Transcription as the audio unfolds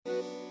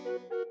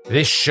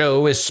This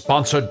show is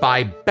sponsored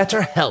by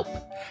BetterHelp.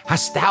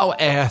 Hast thou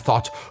e'er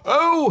thought,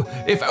 oh,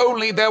 if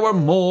only there were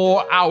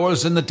more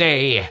hours in the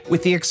day?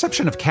 With the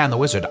exception of Can the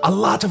Wizard, a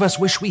lot of us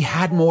wish we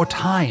had more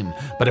time.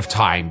 But if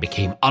time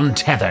became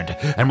untethered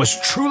and was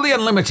truly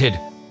unlimited,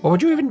 what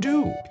would you even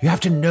do? You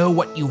have to know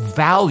what you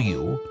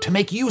value to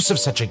make use of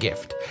such a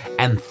gift.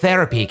 And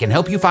therapy can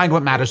help you find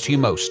what matters to you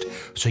most,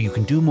 so you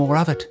can do more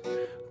of it,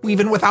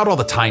 even without all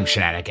the time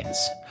shenanigans.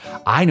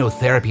 I know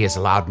therapy has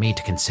allowed me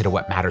to consider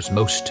what matters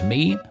most to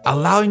me,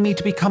 allowing me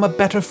to become a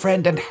better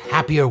friend and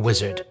happier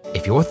wizard.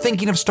 If you're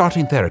thinking of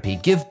starting therapy,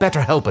 give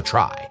BetterHelp a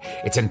try.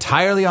 It's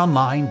entirely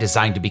online,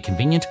 designed to be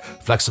convenient,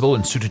 flexible,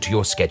 and suited to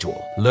your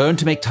schedule. Learn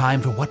to make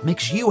time for what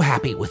makes you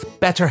happy with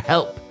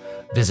BetterHelp.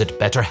 Visit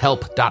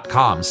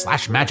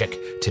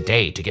betterhelp.com/magic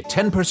today to get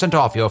 10%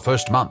 off your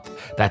first month.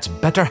 That's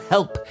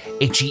BetterHelp,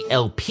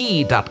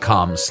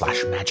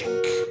 HELP.com/magic.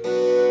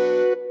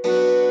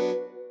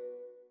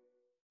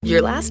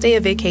 Your last day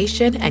of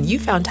vacation and you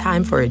found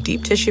time for a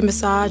deep tissue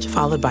massage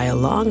followed by a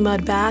long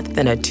mud bath,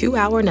 then a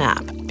 2-hour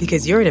nap.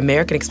 Because you're an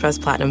American Express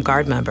Platinum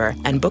Card member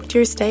and booked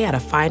your stay at a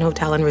fine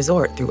hotel and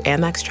resort through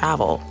Amex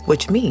Travel,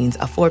 which means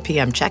a 4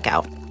 p.m.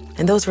 checkout.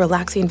 And those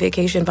relaxing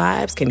vacation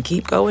vibes can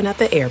keep going at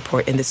the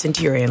airport in the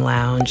Centurion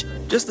Lounge.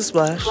 Just a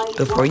splash.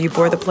 Before you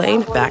board the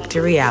plane, back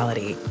to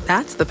reality.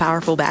 That's the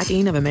powerful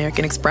backing of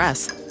American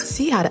Express.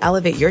 See how to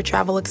elevate your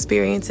travel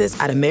experiences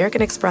at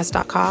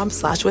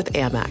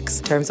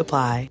americanexpress.com/withAmex. Terms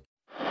apply.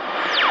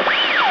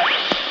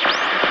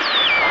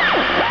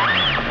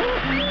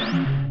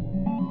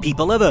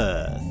 People of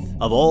Earth,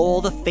 of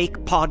all the fake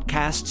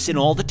podcasts in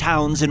all the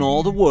towns in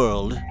all the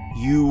world,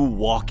 you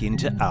walk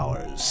into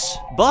ours.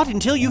 But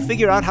until you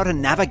figure out how to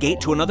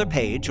navigate to another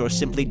page or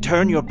simply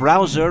turn your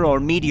browser or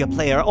media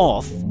player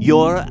off,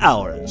 you're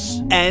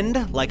ours.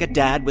 And, like a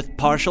dad with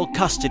partial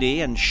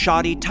custody and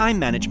shoddy time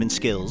management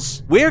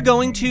skills, we're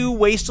going to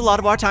waste a lot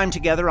of our time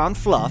together on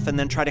fluff and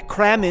then try to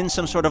cram in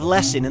some sort of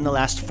lesson in the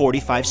last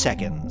 45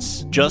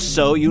 seconds. Just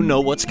so you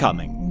know what's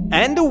coming.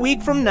 And a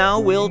week from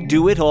now, we'll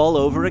do it all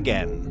over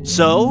again.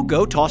 So,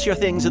 go toss your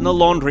things in the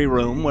laundry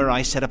room where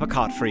I set up a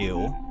cot for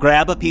you.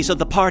 Grab a piece of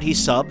the party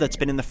sub that's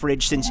been in the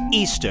fridge since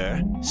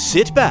Easter.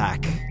 Sit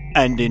back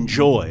and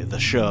enjoy the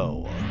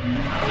show.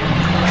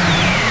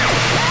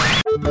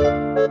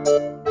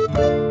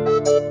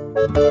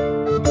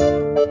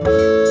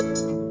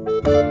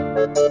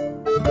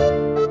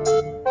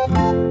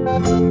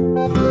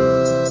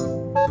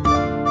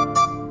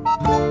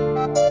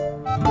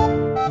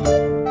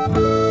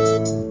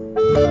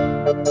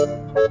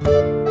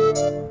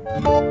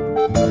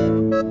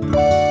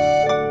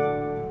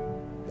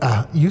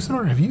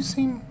 Usador, have you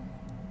seen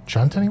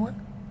Chunt anywhere?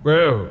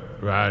 Well,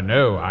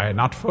 no,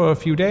 not for a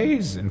few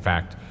days, in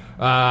fact.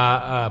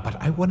 But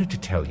I wanted to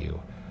tell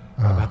you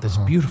about this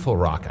beautiful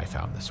rock I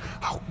found this week.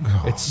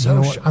 It's so... You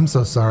know what? I'm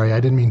so sorry. I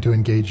didn't mean to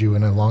engage you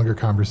in a longer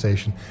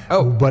conversation.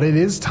 Oh. But it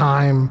is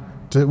time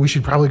to... We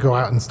should probably go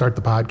out and start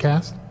the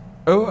podcast.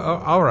 Oh,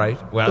 all right.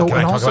 Well, can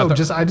I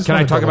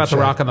talk about the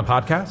rock on the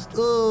podcast?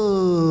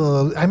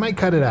 I might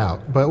cut it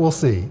out, but we'll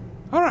see.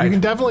 All right. You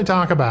can definitely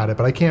talk about it,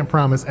 but I can't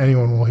promise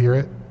anyone will hear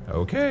it.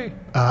 Okay.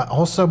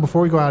 Also,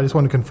 before we go out, I just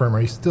want to confirm,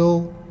 are you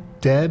still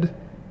dead?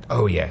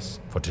 Oh,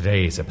 yes. For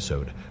today's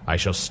episode, I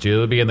shall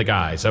still be in the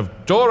guise of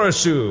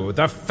Dorosu,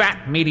 the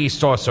fat, meaty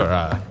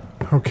sorcerer.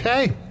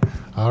 Okay.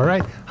 All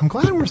right. I'm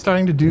glad we're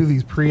starting to do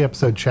these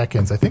pre-episode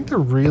check-ins. I think they're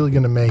really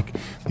going to make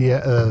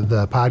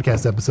the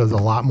podcast episodes a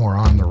lot more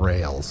on the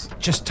rails.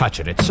 Just touch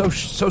it. It's so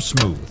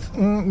smooth.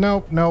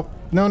 No,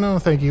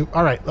 thank you.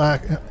 All right.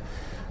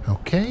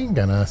 Okay,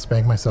 gonna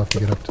spank myself to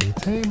get up to the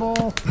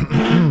table.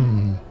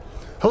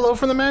 Hello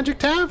from the Magic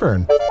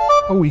Tavern,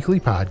 a weekly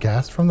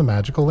podcast from the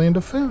magical land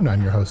of Foon.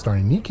 I'm your host,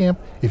 Arnie Niekamp.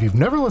 If you've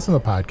never listened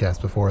to the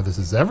podcast before, this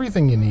is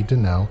everything you need to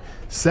know.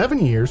 7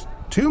 years,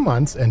 2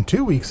 months, and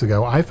 2 weeks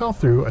ago, I fell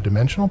through a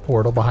dimensional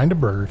portal behind a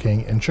Burger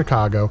King in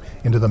Chicago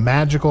into the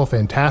magical,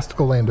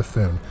 fantastical land of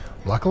Foon.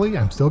 Luckily,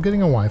 I'm still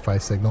getting a Wi-Fi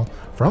signal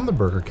from the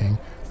Burger King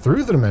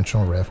through the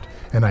dimensional rift,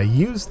 and I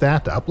used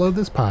that to upload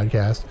this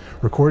podcast,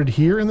 recorded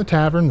here in the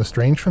tavern, The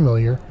Strange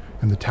Familiar,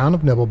 in the town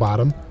of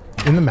Nibblebottom,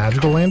 in the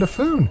magical land of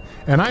Foon.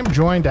 And I'm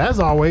joined, as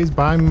always,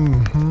 by...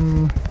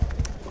 Thanks.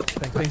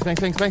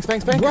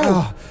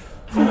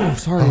 Whoa.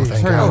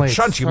 Sorry.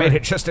 Chunt, you made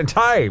it just in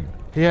time.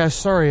 Yeah,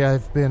 sorry,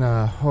 I've been,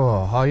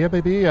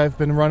 baby, I've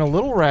been run a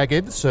little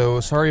ragged, so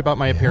sorry about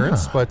my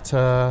appearance, but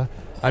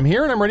I'm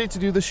here and I'm ready to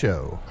do the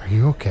show. Are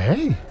you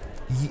okay?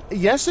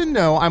 Yes and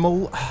no.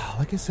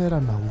 Like I said,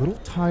 I'm a little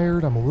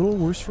tired, I'm a little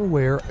worse for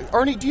wear.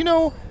 Arnie, do you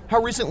know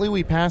how recently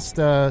we passed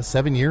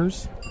 7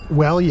 years?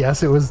 Well,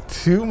 yes, it was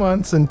 2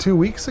 months and 2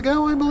 weeks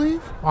ago, I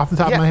believe, off the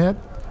top of my head.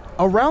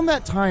 Around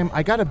that time,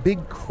 I got a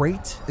big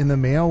crate in the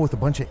mail with a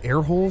bunch of air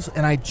holes,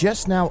 and I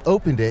just now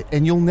opened it,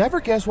 and you'll never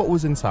guess what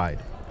was inside.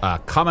 A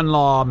common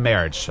law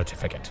marriage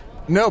certificate.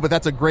 No, but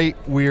that's a great,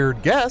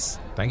 weird guess.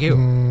 Thank you.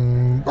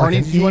 Arnie,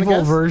 an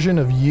evil version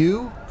of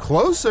you?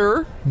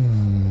 Closer.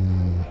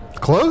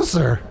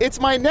 Closer? It's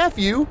my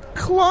nephew,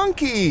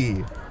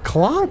 Clunky.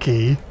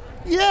 Clunky?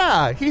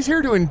 Yeah, he's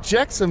here to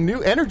inject some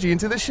new energy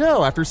into the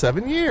show after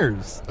 7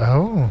 years.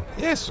 Oh.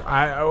 Yes,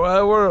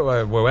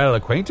 we're well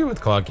acquainted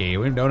with Clunky.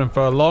 We've known him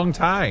for a long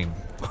time.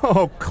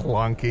 Oh,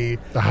 Clunky.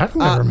 I've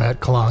never met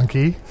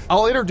Clunky.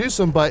 I'll introduce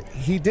him, but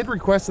he did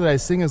request that I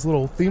sing his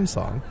little theme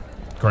song.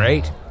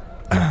 Great.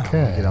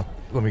 Okay.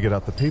 Let me get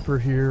out the paper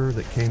here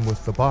that came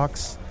with the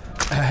box.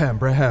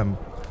 Ahem.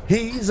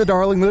 He's a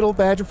darling little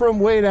badger from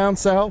way down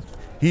south.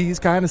 He's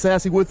kind of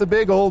sassy with a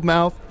big old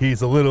mouth.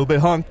 He's a little bit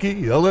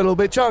hunky, a little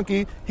bit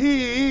chunky.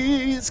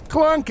 He's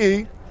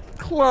Clunky.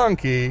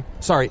 Clunky.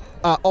 Sorry,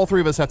 all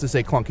three of us have to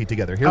say Clunky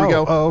together. Here we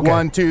go. Okay.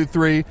 1, 2,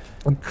 3.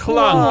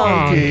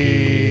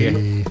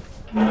 Clunky.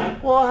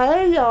 Well,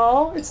 hey,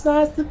 y'all. It's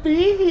nice to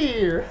be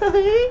here.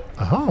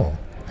 Oh.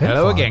 Hey,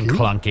 Hello again,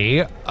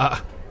 Clunky. Clunky.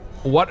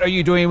 What are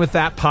you doing with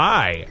that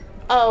pie?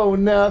 Oh,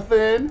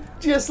 nothing.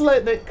 Just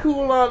letting it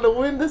cool on the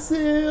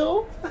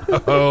windowsill.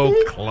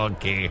 Oh,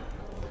 Clunky.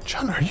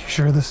 John, are you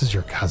sure this is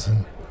your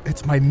cousin?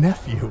 It's my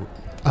nephew.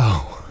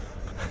 Oh.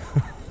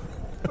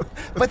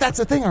 But that's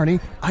the thing, Arnie.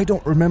 I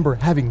don't remember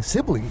having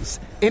siblings.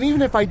 And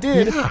even if I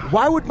did, Yeah.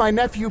 why would my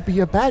nephew be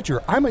a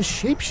badger? I'm a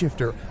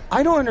shapeshifter.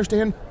 I don't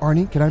understand.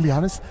 Arnie, can I be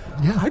honest?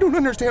 Yeah. I don't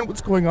understand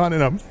what's going on,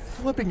 and I'm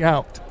flipping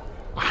out.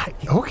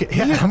 Okay,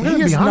 yeah, I'm going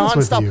to be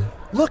honest with you.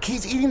 Look,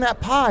 he's eating that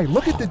pie.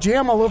 Look at the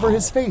jam all over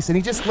his face, and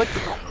he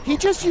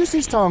just used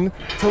his tongue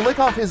to lick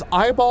off his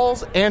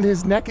eyeballs and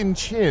his neck and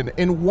chin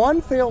in one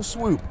fell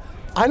swoop.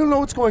 I don't know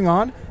what's going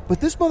on, but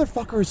this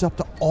motherfucker is up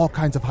to all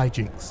kinds of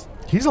hijinks.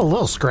 He's a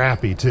little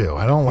scrappy, too.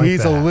 I don't like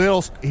He's that.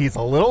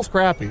 a little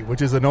scrappy,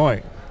 which is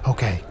annoying.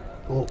 Okay.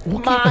 We'll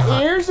keep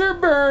My ears are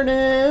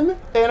burning,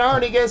 and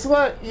Arnie, guess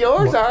what?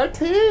 Yours are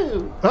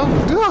too.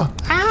 Oh,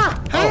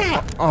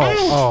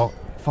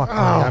 fuck!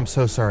 Arnie, I'm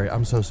so sorry.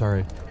 I'm so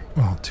sorry.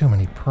 Oh, too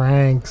many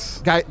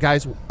pranks.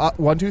 Guys,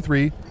 1, 2,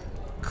 3.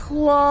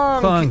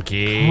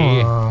 Clunky.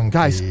 Clunky.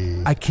 Guys,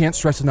 I can't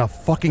stress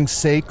enough. Fucking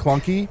say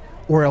Clunky,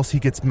 or else he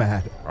gets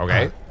mad.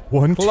 Okay.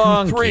 1, 2,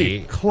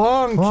 3. Clunky.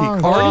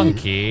 Clunky.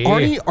 Clunky.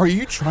 Arnie, are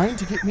you trying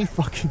to get me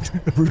fucking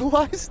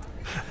brutalized?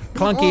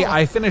 Clunky,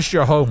 I finished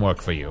your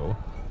homework for you.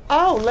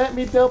 Oh, let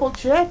me double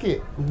check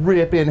it.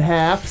 Rip in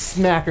half,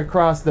 smack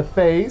across the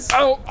face,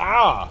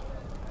 Oh,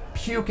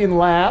 puke in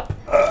lap.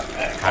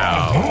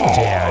 How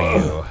dare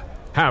you?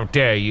 How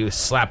dare you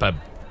slap a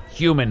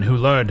human who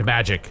learned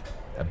magic?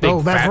 A big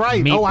Oh, that's fat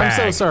right. meat Oh, I'm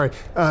so bag. sorry.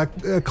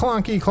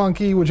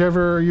 Clunky,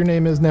 whichever your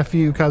name is,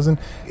 nephew, cousin.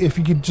 If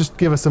you could just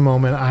give us a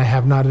moment, I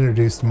have not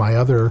introduced my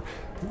other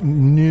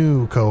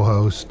new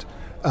co-host,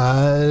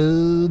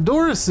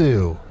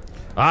 Dorisu.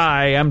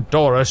 I am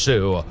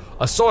Dorisu,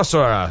 a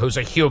sorcerer who's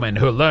a human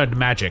who learned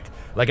magic,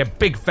 like a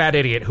big fat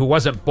idiot who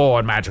wasn't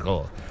born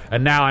magical.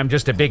 And now I'm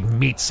just a big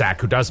meat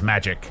sack who does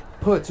magic.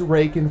 Puts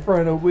rake in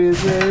front of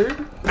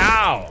wizard.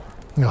 Ow!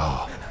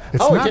 Oh,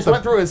 it's Oh, it not just the,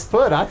 went through his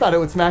foot. I thought it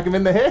would smack him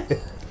in the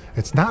head.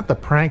 It's not the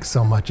prank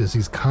so much as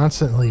he's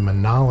constantly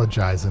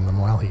monologizing them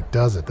while he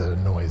does it that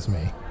annoys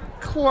me.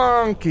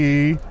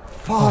 Clunky.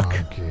 Fuck.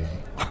 Clunky.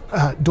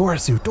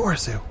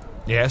 Dorisu.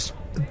 Yes?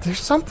 There's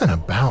something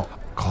about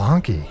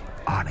Clunky.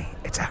 Arnie,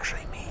 it's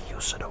actually me,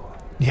 Usador.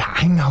 Yeah,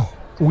 I know.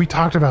 We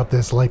talked about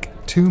this like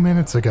 2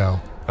 minutes ago.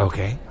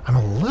 Okay. I'm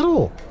a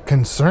little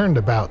concerned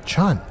about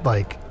Chunt.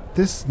 Like,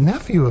 this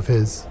nephew of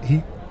his,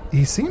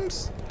 he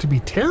seems to be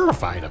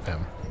terrified of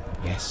him.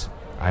 Yes,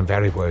 I'm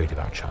very worried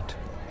about Chunt.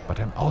 But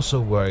I'm also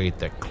worried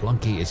that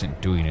Clunky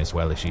isn't doing as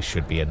well as she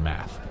should be in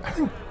math. I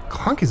think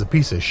Clunky's a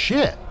piece of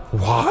shit.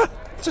 What?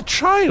 It's a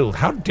child.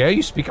 How dare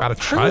you speak out a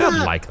child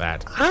not- like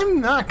that? I'm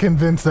not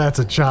convinced that's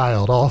a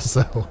child,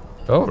 also.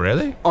 Oh,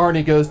 really?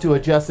 Arnie goes to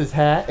adjust his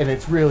hat, and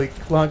it's really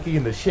clunky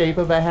in the shape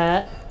of a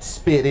hat.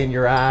 Spit in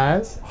your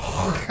eyes.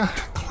 God,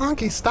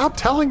 Clunky, stop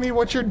telling me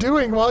what you're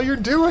doing while you're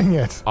doing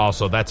it.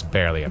 Also, that's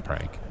barely a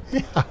prank.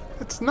 Yeah,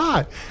 it's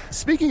not.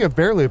 Speaking of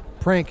barely a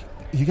prank,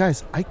 you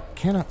guys, I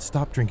cannot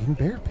stop drinking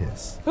bear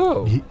piss.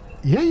 Oh.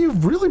 Yeah,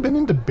 you've really been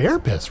into bear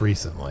piss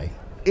recently.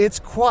 It's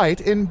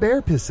quite in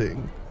bear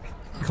pissing.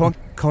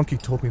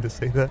 Clunky told me to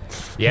say that.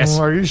 Yes.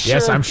 Oh, are you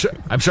Yes, sure? I'm sure.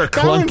 I'm sure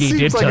That one Clunky seems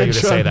did like tell a you to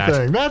say Chunt that.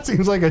 thing. That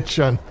seems like a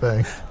Chunt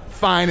thing.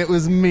 Fine, it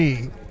was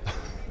me.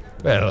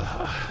 Well,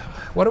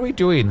 what are we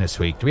doing this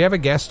week? Do we have a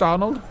guest,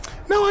 Arnold?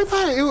 No, I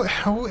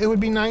thought it would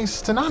be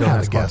nice to not Don't have a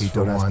ask guest Clunky, for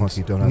don't ask once.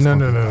 Clunky, don't ask No,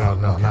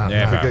 Clunky. not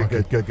Yeah, not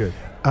good, Clunky. Good.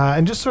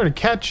 And just sort of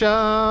catch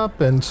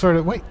up and sort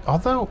of wait.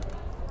 Although,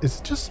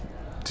 it's just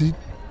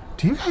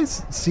do you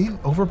guys see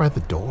over by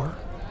the door?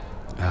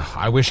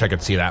 I wish I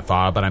could see that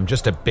far, but I'm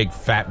just a big,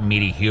 fat,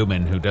 meaty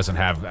human who doesn't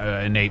have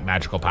innate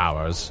magical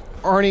powers.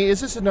 Arnie,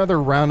 is this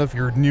another round of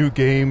your new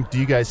game? Do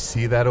you guys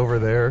see that over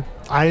there?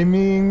 I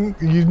mean,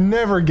 you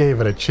never gave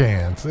it a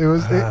chance.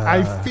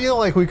 I feel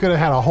like we could have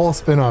had a whole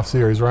spin-off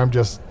series where I'm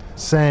just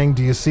saying,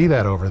 "Do you see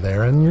that over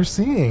there?" and you're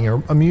seeing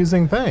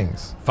amusing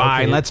things.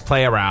 Fine, Okay. let's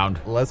play around.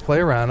 Let's play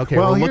around. Okay,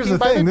 Well, we're here's looking the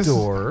by thing. the This is-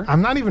 door.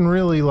 I'm not even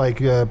really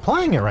like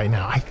playing it right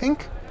now. I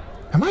think,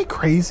 am I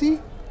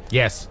crazy?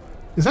 Yes.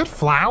 Is that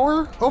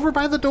Flower over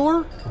by the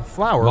door?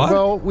 Flour? What?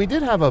 Well, we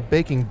did have a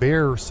baking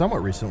bear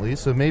somewhat recently,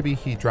 so maybe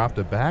he dropped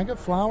a bag of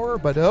flour,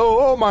 but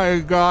oh my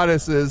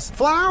goddesses.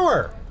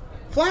 Flower!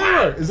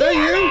 Flower! Is that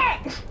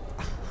you?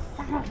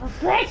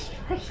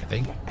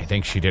 I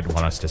think she didn't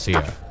want us to see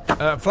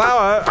her.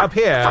 Flower, up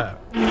here.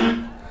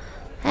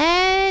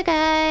 Hey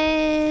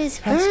guys,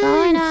 what's Hey,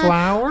 going on?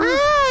 Flower.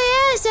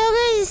 Oh yeah, so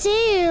good to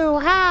see you.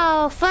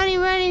 Wow, funny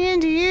running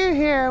into you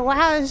here.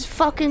 Wow, this is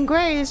fucking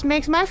great. This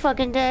makes my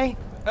fucking day.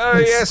 Oh,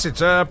 yes,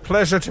 it's a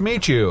pleasure to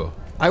meet you.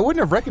 I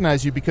wouldn't have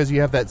recognized you because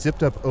you have that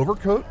zipped up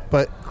overcoat,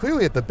 but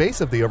clearly at the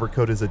base of the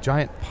overcoat is a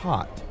giant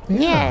pot.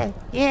 Yeah.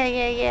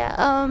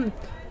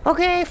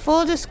 Okay,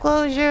 full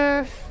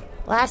disclosure.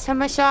 Last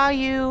time I saw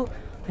you,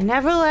 I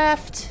never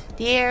left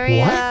the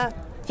area.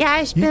 What? Yeah,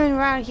 I've been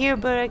around here,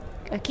 but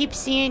I keep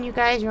seeing you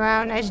guys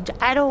around.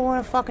 I don't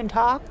want to fucking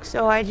talk,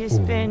 so I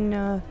just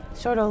been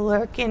sort of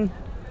lurking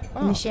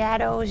in the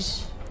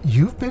shadows.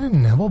 You've been in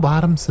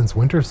Nibblebottom since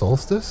winter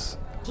solstice?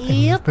 And you've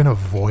Yep. been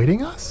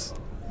avoiding us?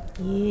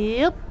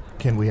 Yep.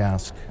 Can we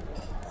ask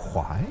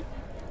why?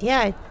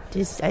 Yeah,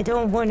 I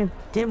didn't want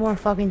to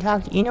fucking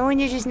talk to you. You know when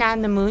you're just not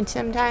in the mood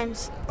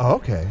sometimes? Oh,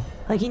 okay.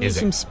 Like you need Is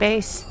it? some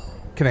space.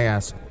 Can I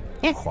ask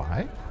Yeah.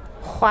 why?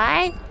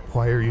 Why?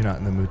 Why are you not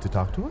in the mood to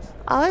talk to us?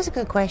 Oh, that's a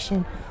good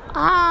question.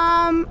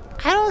 I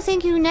don't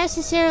think you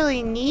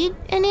necessarily need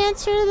an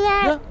answer to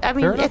that. Yeah, I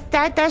mean, fair enough. if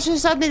that's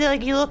just something that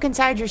like you look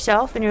inside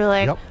yourself and you're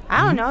like, Yep.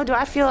 I don't know, do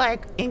I feel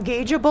like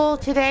engageable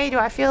today? Do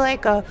I feel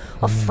like a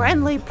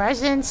friendly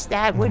presence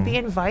that would be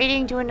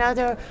inviting to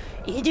another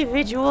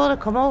individual to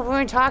come over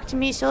and talk to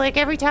me? So like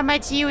every time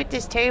I'd see you at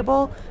this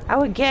table, I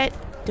would get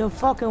the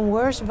fucking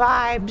worst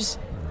vibes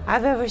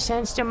I've ever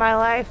sensed in my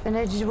life, and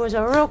it just was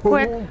a real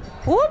quick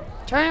whoop,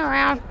 turn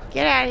around,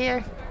 get out of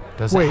here.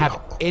 Does Wait. it have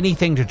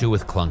anything to do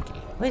with Clunky?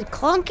 With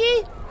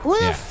Clunky? Who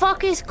Yeah. the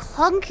fuck is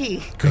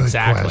Clunky? Good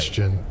Exactly.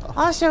 question.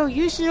 Also,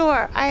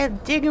 Usador, I am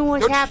digging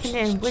what's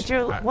happening with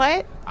your...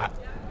 What?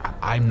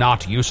 I'm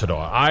not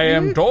Usador. I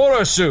am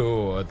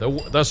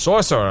Dorasu, the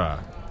sorcerer.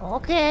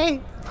 Okay.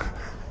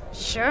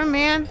 Sure,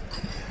 man.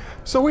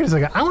 So wait a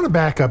second. I want to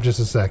back up just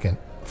a second.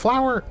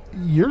 Flower,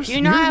 you're Do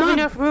you not have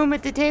enough room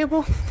at the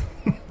table?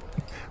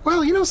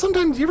 Well, you know,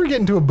 sometimes you ever get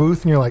into a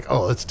booth and you're like,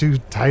 oh, it's too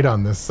tight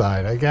on this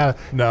side. I got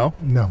No.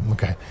 No,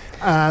 okay.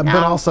 But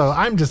also,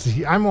 I'm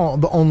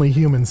the only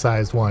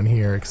human-sized one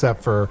here,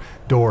 except for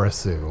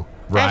Dorasu.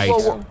 Right.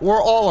 Well, we're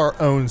all our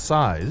own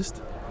sized.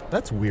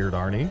 That's weird,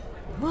 Arnie.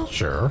 Well,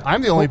 sure.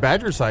 I'm the only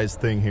badger-sized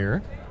thing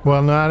here.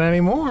 Well, not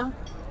anymore.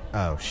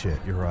 Oh, shit,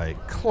 you're right.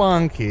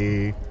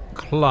 Clunky.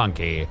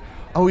 Clunky.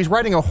 Oh, he's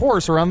riding a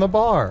horse around the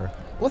bar.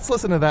 Let's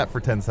listen to that for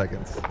 10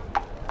 seconds.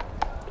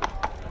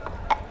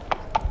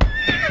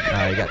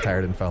 He got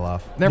tired and fell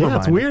off. Never mind.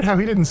 It's weird how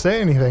he didn't say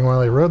anything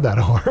while he rode that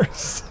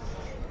horse.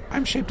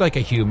 I'm shaped like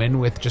a human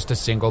with just a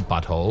single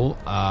butthole,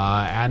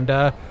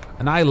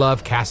 and I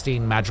love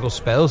casting magical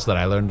spells that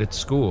I learned at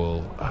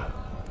school.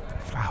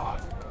 Flower,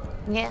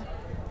 Yeah.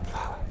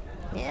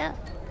 Yeah.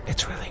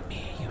 it's really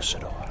me,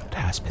 Usador. It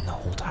has been the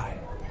whole time.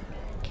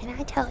 Can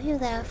I tell you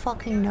that I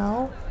fucking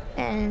know?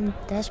 And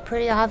that's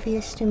pretty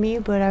obvious to me,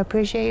 but I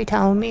appreciate you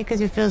telling me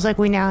because it feels like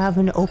we now have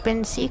an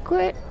open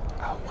secret.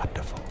 Oh,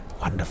 wonderful,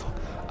 wonderful.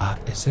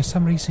 Is there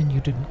some reason you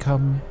didn't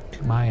come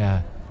to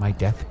my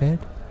deathbed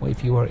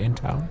if you were in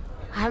town?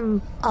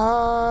 I'm,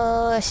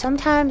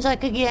 sometimes,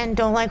 like, again,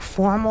 don't like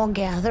formal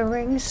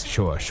gatherings.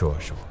 Sure.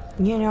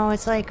 You know,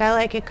 it's like I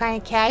like it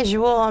kind of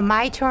casual on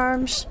my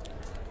terms.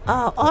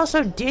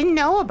 Also, didn't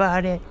know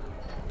about it.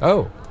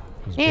 Oh,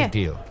 it was a Yeah. big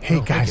deal. Hey,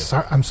 guys,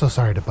 I'm so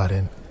sorry to butt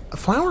in.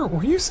 Flower,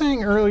 were you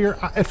saying earlier...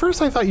 At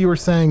first I thought you were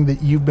saying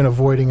that you've been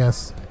avoiding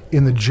us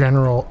in the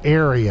general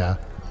area,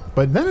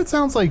 but then it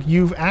sounds like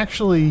you've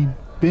actually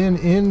been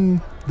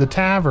in the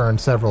tavern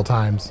several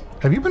times.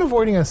 Have you been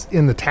avoiding us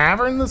in the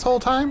tavern this whole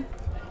time?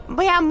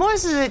 But yeah,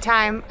 most of the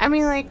time, I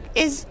mean, like,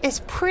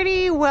 it's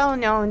pretty well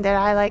known that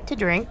I like to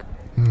drink.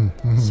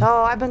 So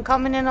I've been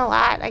coming in a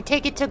lot. I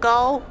take it to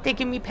go. They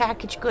give me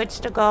packaged goods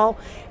to go.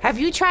 Have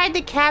you tried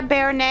the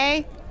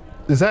Cabernet?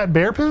 Is that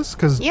bear piss?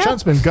 Because Yep.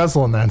 Chunt's been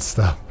guzzling that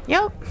stuff.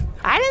 Yep.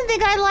 I didn't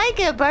think I'd like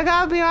it, but I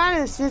gotta be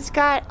honest, it's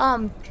got,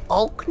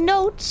 oak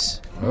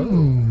notes.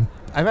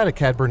 I've had a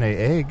Cabernet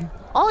egg.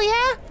 Oh,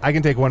 yeah? I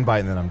can take one bite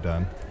and then I'm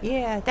done.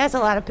 Yeah, that's a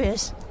lot of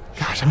piss.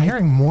 Gosh, I'm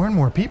hearing more and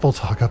more people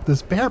talk up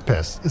this bear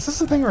piss. Is this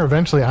the thing where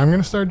eventually I'm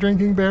going to start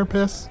drinking bear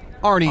piss?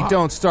 Arnie,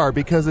 don't start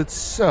because it's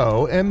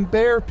so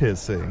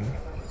embarrassing.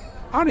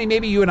 Arnie,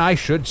 maybe you and I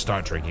should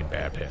start drinking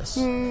bear piss.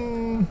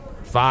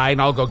 Fine,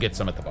 I'll go get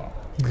some at the bar.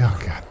 Oh,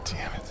 god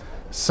damn it.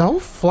 So,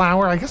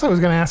 Flower, I guess I was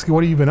going to ask you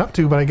what have you been up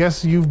to, but I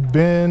guess you've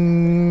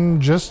been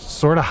just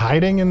sort of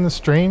hiding in the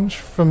strange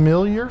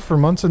familiar for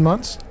months and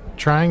months,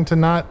 trying to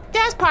not...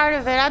 That's part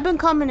of it. I've been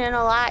coming in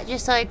a lot,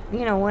 just like,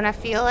 you know, when I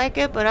feel like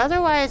it. But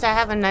otherwise, I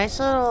have a nice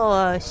little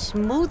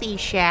smoothie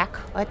shack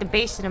at the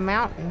base of the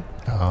mountain.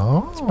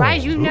 Oh.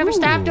 Surprised you've never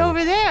stopped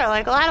over there.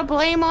 Like, a lot of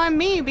blame on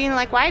me, being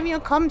like, why haven't you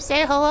come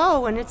say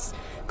hello? And it's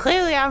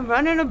clearly I'm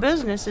running a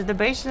business at the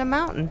base of the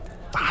mountain.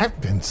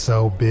 I've been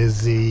so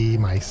busy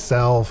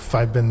myself.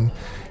 I've been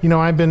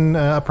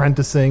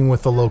apprenticing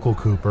with the local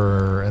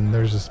Cooper, and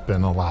there's just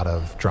been a lot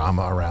of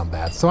drama around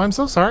that. So I'm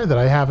so sorry that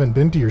I haven't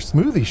been to your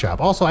smoothie shop.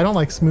 Also, I don't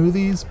like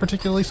smoothies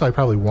particularly, so I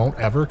probably won't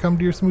ever come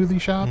to your smoothie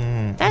shop.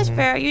 That's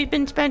fair. You've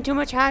been spending too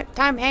much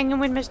time hanging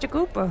with Mr.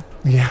 Cooper.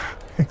 Yeah,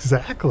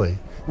 exactly.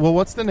 Well,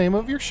 what's the name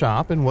of your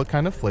shop, and what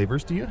kind of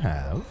flavors do you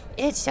have?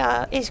 It's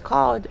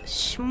called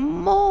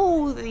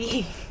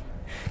Smoothie.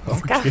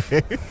 It's got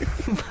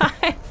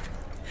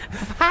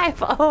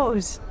five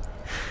O's.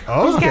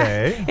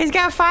 Okay. It's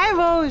got 5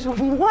 O's.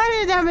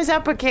 One of them is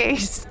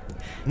uppercase.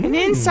 And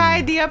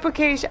inside the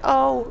uppercase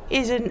O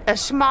is a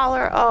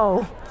smaller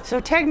O. So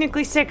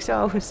technically 6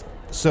 O's.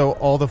 So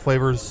all the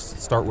flavors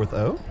start with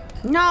O?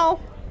 No.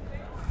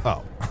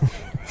 Oh.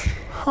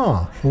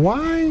 Huh.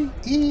 Why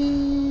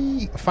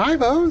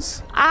 5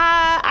 O's?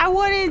 I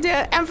wanted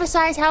to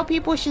emphasize how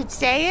people should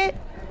say it.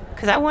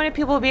 Because I wanted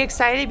people to be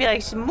excited, be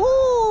like,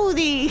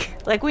 smoothie.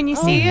 Like when you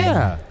see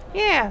it.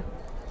 Yeah.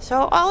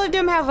 So all of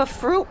them have a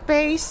fruit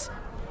base,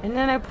 and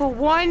then I put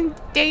one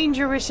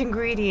dangerous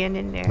ingredient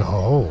in there.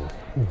 Oh.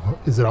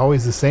 Is it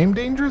always the same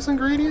dangerous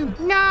ingredient?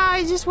 No,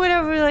 it's just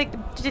whatever, like,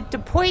 the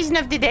poison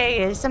of the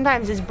day is.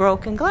 Sometimes it's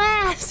broken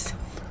glass.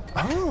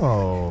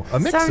 Oh, a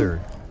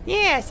mixer.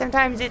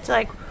 Sometimes it's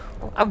like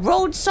a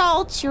road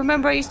salts. You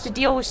remember I used to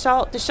deal with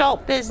the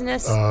salt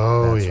business.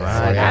 Oh, That's yeah.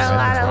 right. I got a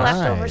lot of Right.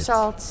 leftover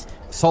salts.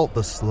 Salt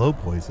the slow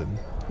poison.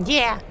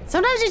 Yeah.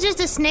 Sometimes it's just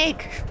a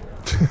snake.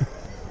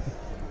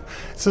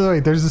 So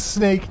wait, there's a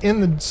snake in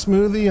the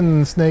smoothie,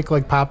 and the snake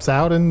like pops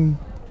out and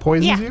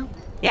poisons you?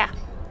 Yeah.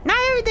 Not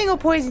everything will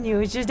poison you.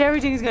 It's just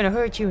everything's going to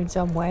hurt you in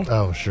some way.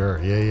 Oh,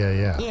 sure.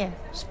 Yeah. Yeah.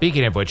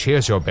 Speaking of which,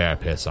 here's your bear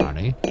piss,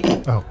 Arnie.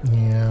 Oh,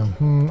 yeah.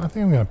 I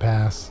think I'm going to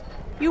pass.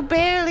 You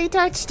barely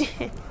touched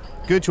it.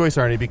 Good choice,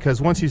 Arnie,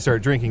 because once you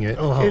start drinking it,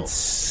 it's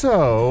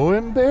so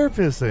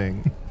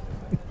embarrassing.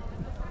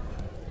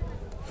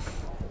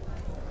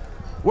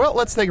 Well,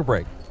 let's take a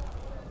break.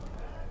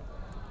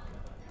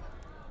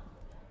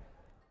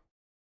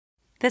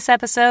 This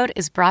episode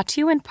is brought to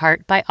you in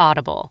part by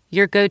Audible,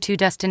 your go-to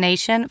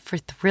destination for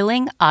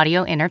thrilling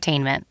audio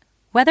entertainment.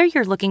 Whether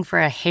you're looking for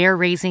a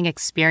hair-raising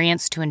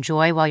experience to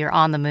enjoy while you're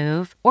on the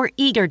move or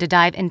eager to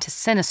dive into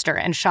sinister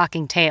and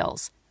shocking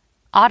tales,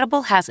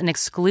 Audible has an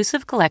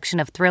exclusive collection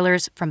of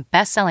thrillers from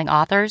best-selling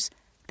authors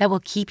that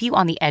will keep you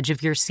on the edge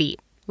of your seat,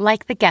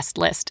 like The Guest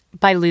List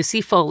by Lucy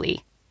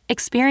Foley.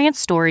 Experience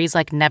stories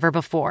like never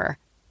before,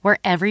 where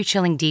every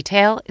chilling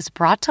detail is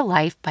brought to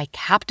life by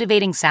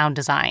captivating sound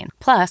design.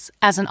 Plus,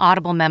 as an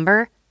Audible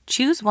member,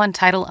 choose one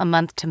title a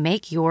month to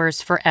make yours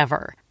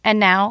forever. And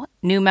now,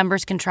 new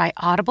members can try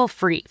Audible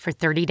free for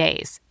 30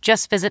 days.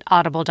 Just visit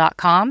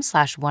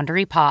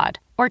audible.com/WonderyPod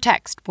or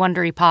text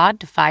WonderyPod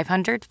to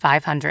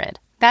 500-500.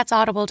 That's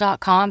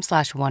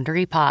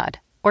audible.com/WonderyPod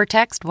or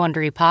text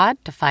WonderyPod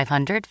to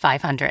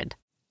 500-500.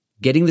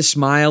 Getting the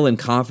smile and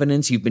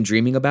confidence you've been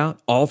dreaming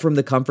about, all from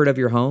the comfort of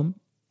your home,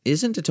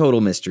 isn't a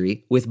total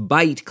mystery with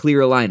Byte clear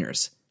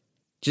aligners.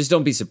 Just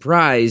don't be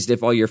surprised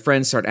if all your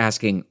friends start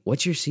asking,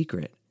 "What's your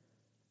secret?"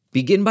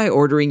 Begin by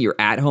ordering your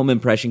at-home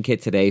impression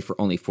kit today for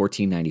only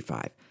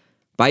 $14.95.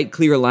 Byte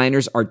clear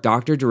aligners are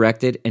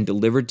doctor-directed and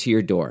delivered to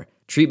your door.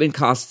 Treatment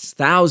costs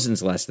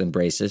thousands less than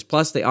braces,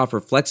 plus they offer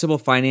flexible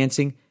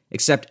financing,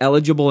 accept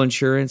eligible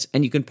insurance,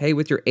 and you can pay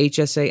with your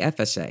HSA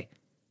FSA.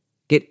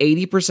 Get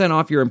 80%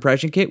 off your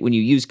impression kit when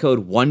you use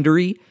code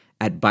WONDERY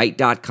at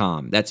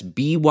Byte.com. That's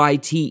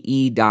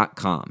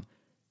BYTE.com.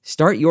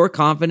 Start your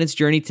confidence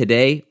journey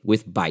today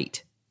with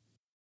Byte.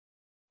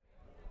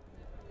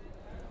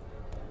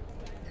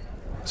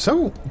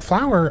 So,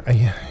 Flower,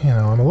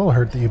 I'm a little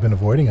hurt that you've been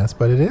avoiding us,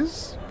 but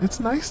it's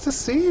nice to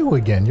see you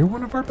again. You're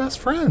one of our best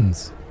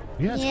friends.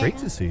 Yeah, it's great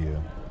to see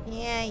you.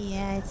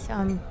 Yeah,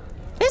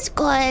 it's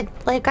good.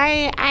 Like,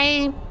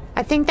 I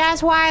think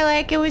that's why,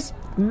 like, it was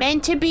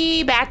meant to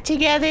be back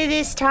together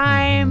this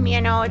time.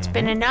 It's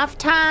been enough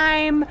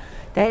time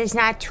that it's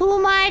not too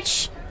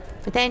much.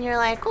 But then you're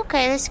like,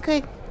 okay, this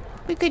could,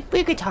 we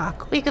could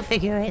talk. We could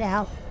figure it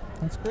out.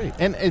 That's great.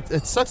 And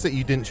it sucks that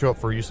you didn't show up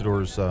for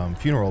Usador's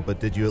funeral, but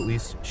did you at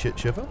least shit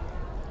Shiva?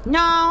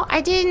 No,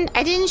 I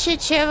didn't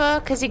shit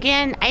Shiva, because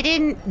again, I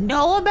didn't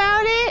know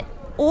about it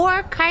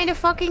or kind of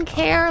fucking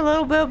care, a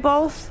little bit of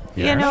both.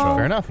 Yeah, sure.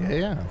 Fair enough.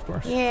 Yeah, of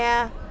course.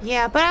 Yeah,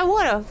 but I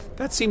would have.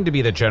 That seemed to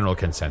be the general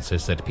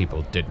consensus, that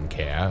people didn't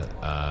care,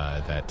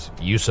 that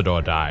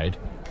Usador died,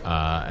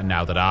 and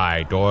now that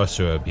I,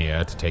 Dorsu, am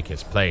here to take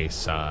his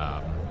place,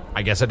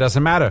 I guess it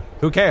doesn't matter.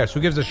 Who cares?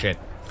 Who gives a shit?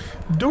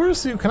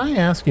 Dorsu, can I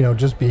ask,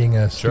 just being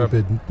a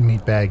stupid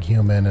meatbag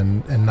human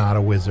and not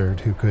a wizard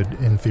who could,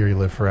 in theory,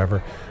 live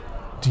forever,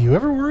 do you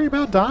ever worry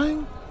about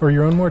dying or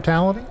your own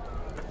mortality?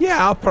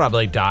 Yeah, I'll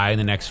probably die in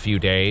the next few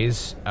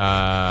days,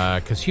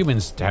 because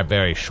humans have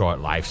very short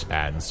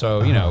lifespans.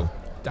 So,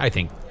 I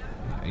think,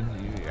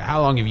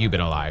 how long have you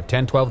been alive?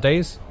 10, 12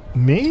 days?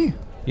 Me?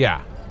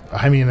 Yeah.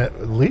 I mean,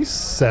 at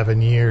least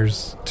 7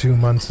 years, 2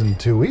 months, and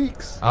 2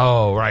 weeks.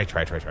 Oh, right.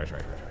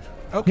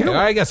 Okay,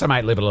 I guess I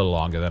might live a little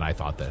longer than I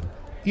thought then.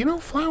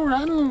 Flower,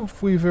 I don't know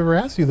if we've ever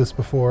asked you this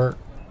before,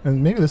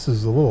 and maybe this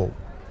is a little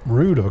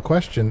rude of a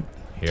question.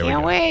 Here we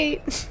Can't go.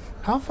 wait.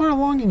 How far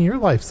along in your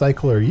life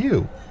cycle are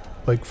you?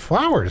 Like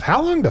flowers,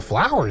 how long do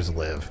flowers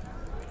live?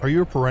 Are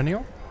you a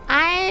perennial?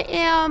 I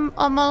am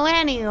a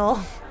millennial.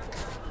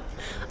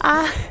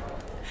 What?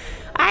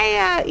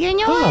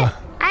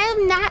 I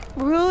am not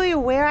really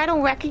aware. I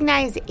don't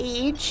recognize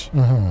age.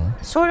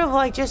 Sort of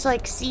like just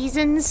like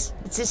seasons.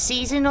 It's a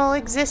seasonal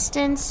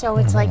existence, so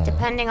it's like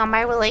depending on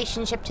my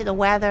relationship to the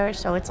weather.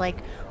 So it's like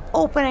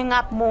opening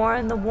up more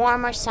in the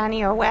warmer,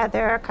 sunnier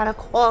weather, kind of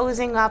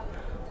closing up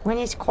when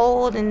it's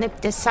cold and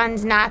the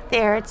sun's not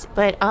there.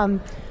 But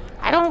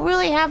I don't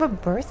really have a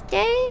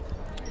birthday.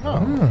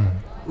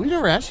 We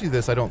never asked you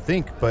this, I don't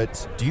think,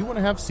 but do you want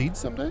to have seeds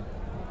someday?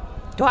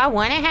 Do I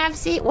want to have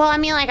seeds? Well, I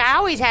mean, like, I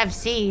always have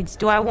seeds.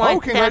 Do I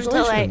want them to, like...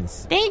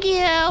 congratulations. Thank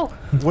you.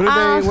 What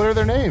are what are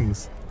their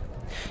names?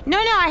 No,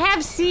 I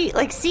have seeds.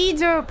 Like,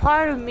 seeds are a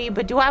part of me,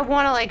 but do I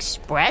want to, like,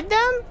 spread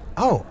them?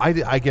 Oh,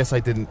 I guess I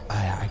didn't.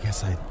 I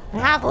guess I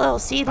have little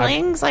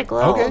seedlings, like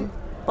little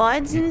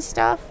buds and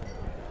stuff.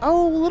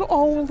 Oh, a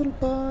little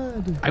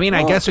bud. I mean,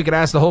 I guess we could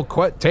ask the whole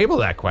table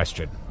that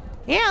question.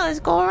 Yeah, let's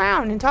go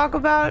around and talk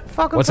about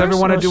fucking What's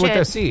everyone to do shit. with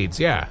their seeds?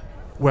 Yeah.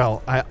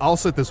 Well, I'll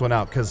sit this one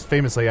out because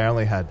famously I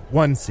only had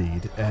one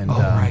seed, and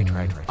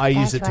right. I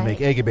used That's it to make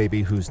Egg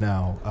Baby, who's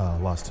now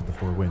lost to the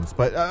four winds.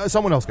 But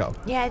someone else go.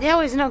 Yeah, that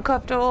was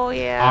uncomfortable,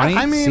 yeah.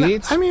 Ani,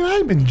 seeds? I've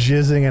been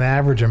jizzing an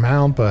average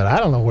amount, but I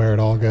don't know where it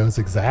all goes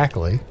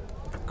exactly.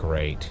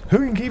 Great. Who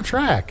can keep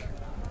track?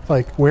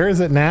 Like, where is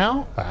it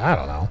now? I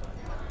don't know.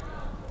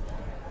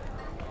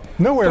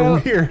 Nowhere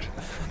weird.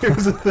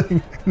 Here's the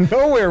thing.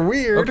 Nowhere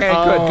weird. Okay,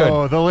 good.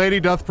 Oh, the lady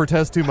doth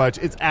protest too much.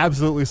 It's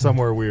absolutely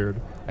somewhere weird.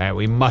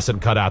 We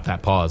mustn't cut out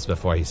that pause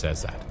before he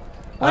says that.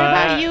 What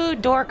about you,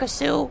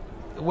 Dorcasoo?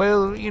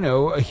 Well,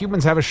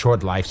 humans have a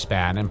short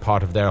lifespan, and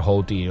part of their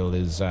whole deal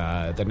is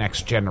the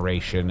next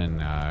generation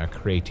and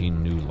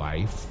creating new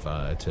life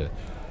to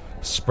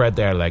spread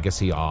their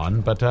legacy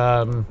on. But,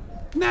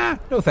 nah,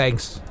 no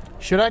thanks.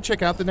 Should I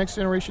check out the next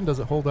generation? Does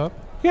it hold up?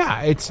 Yeah,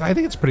 I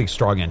think it's a pretty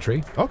strong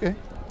entry. Okay.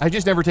 I've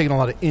just never taken a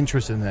lot of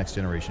interest in the next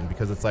generation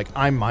because it's like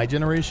I'm my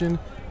generation,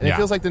 and it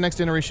feels like the next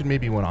generation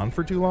maybe went on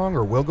for too long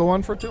or will go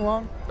on for too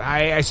long.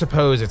 I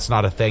suppose it's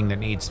not a thing that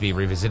needs to be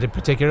revisited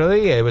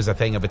particularly. It was a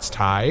thing of its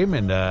time,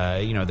 and,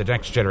 the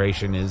next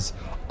generation is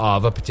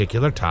of a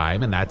particular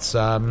time, and that's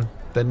the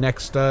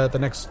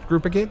next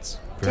group of kids.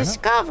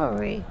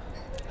 Discovery.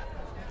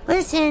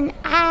 Listen,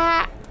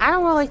 I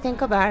don't really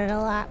think about it a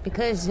lot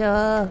because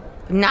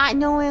not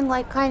knowing,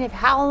 like, kind of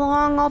how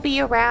long I'll be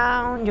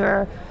around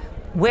or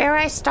where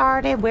I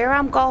started, where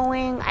I'm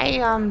going, I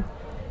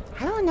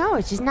don't know.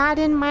 It's just not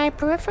in my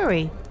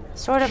periphery.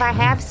 Sort of, I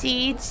have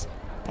seeds.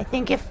 I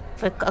think if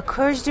it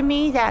occurs to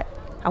me that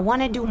I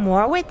want to do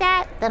more with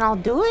that, then I'll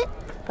do it.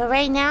 But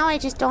right now, I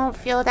just don't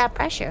feel that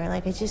pressure.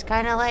 Like, it's just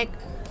kind of like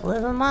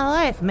living my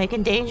life,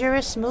 making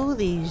dangerous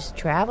smoothies,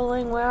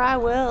 traveling where I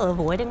will,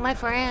 avoiding my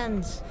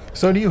friends.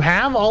 So do you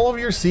have all of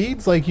your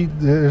seeds? Like,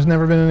 there's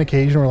never been an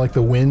occasion where, like,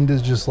 the wind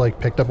has just, like,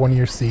 picked up one of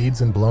your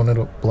seeds and blown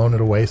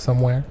it away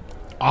somewhere?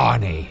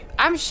 Ani.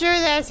 I'm sure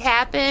that's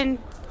happened.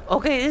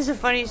 Okay, this is a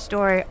funny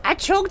story. I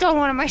choked on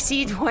one of my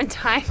seeds one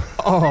time.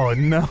 Oh,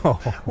 no.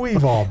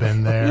 We've all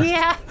been there.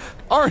 Yeah.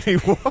 Arnie,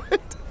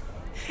 what?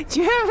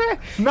 Do you ever...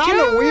 Not in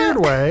a weird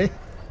way.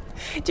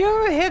 Do you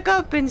ever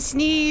hiccup and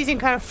sneeze and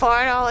kind of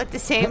fart all at the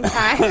same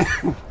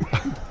time?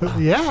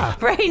 Yeah.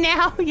 Right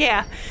now?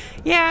 Yeah.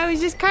 Yeah, it was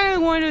just kind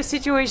of one of those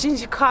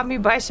situations that caught me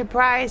by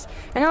surprise.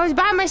 And I was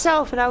by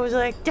myself, and I was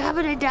like, I'm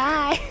gonna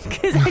die.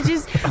 Because I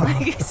just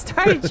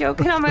started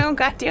choking on my own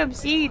goddamn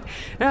seed.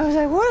 And I was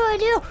like, what do I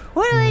do?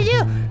 What do I do?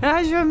 And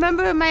I just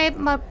remember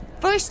my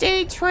first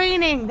aid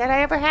training that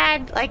I ever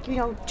had,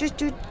 just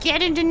to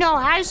getting to know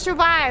how to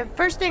survive.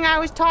 First thing I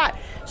was taught.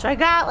 So I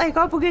got,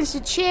 up against a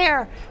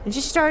chair and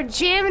just started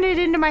jamming it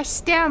into my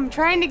stem,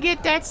 trying to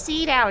get that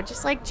seed out,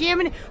 just,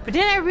 jamming it. But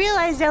then I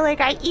realized that,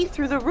 I eat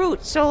through the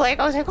roots. So, I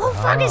was like, oh,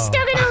 fuck, it's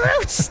stuck in the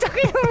roots, stuck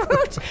in the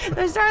roots.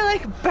 So I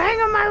started,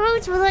 banging my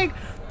roots with,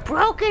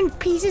 broken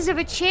pieces of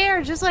a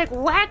chair, just,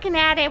 whacking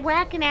at it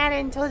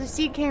until the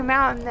seed came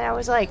out. And then I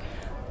was like,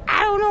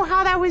 I don't know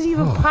how that was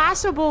even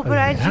possible, but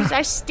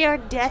I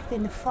stared death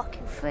in the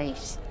fucking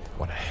face.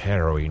 What a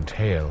harrowing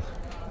tale.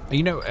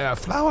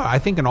 Flower, I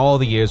think in all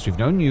the years we've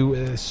known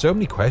you, so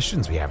many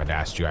questions we haven't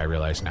asked you, I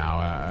realize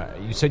now.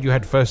 You said you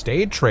had first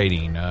aid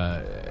training.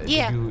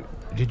 Yeah.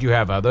 Did you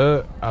have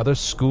other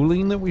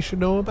schooling that we should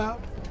know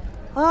about?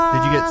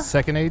 Did you get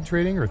second aid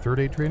training or third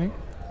aid training?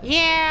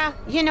 Yeah,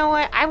 you know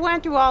what? I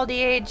went through all the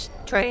age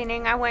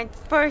training. I went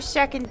first,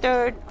 second,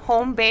 third,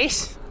 home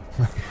base.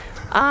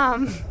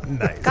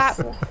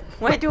 Nice.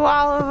 Went through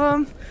all of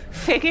them,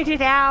 figured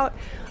it out.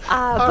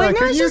 All right,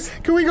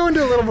 can we go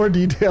into a little more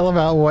detail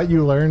about what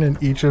you learn in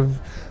each of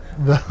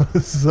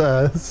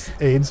those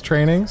AIDS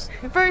trainings?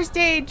 First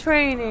aid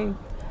training,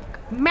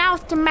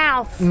 mouth to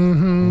mouth.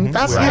 Mm-hmm.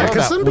 That's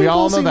because some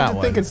people seem to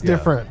think it's Yeah.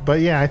 different. But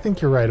yeah, I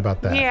think you're right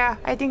about that. Yeah,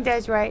 I think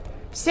that's right.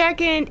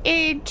 Second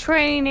aid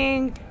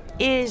training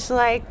is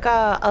like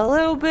a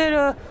little bit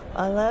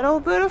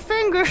of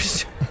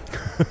fingers.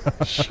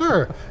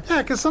 Sure.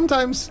 Yeah, because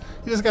sometimes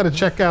you just got to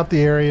check out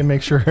the area and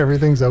make sure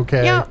everything's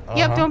okay.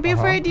 Yep. Don't be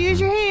afraid to use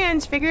your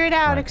hands. Figure it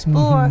out.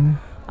 Explore.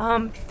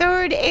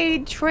 Third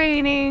aid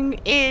training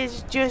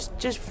is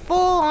just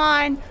full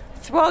on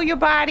throw your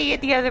body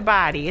at the other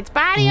body. It's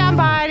body on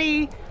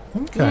body.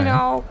 Okay. You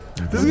know.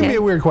 This is going to be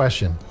a weird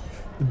question.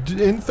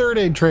 In third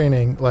aid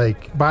training,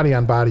 like body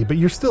on body, but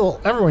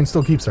everyone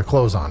still keeps their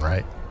clothes on,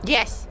 right?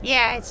 Yes.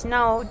 Yeah, there's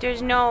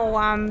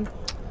no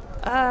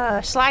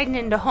sliding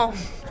into home.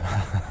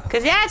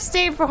 Because that's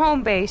safe for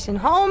home base. And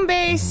home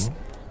base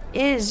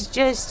is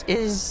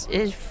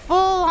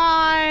full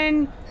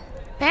on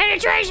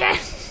penetration.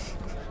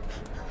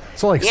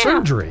 So like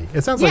surgery.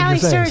 It sounds like you're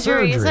saying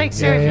surgery. It's like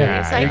surgery.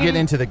 Yeah. It's like You're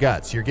getting into the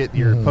guts. You're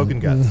poking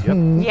guts.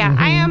 Yep. Yeah,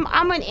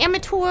 I'm an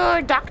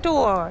amateur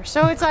doctor.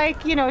 So it's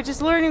like,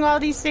 just learning all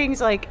these things.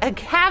 Like,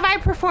 have I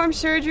performed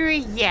surgery?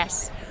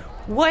 Yes.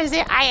 Was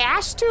it I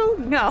asked to?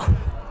 No.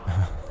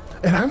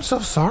 And I'm so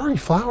sorry,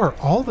 Flower,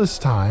 all this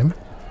time.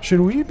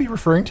 Should we be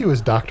referring to you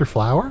as Dr.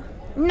 Flower?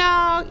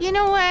 No, you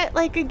know what?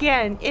 Like,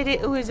 again,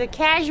 it was a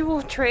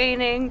casual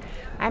training.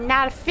 I'm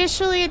not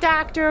officially a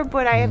doctor,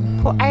 but I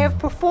have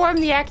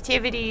performed the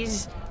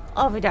activities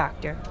of a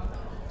doctor.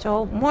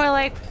 So more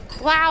like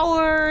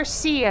Flower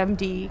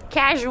CMD,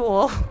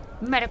 casual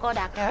medical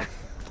doctor.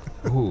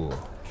 Ooh,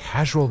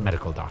 casual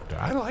medical doctor.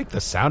 I like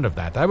the sound of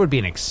that. That would be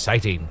an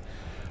exciting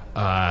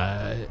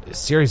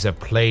series of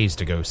plays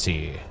to go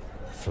see.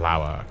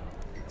 Flower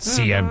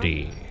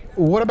CMD.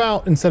 What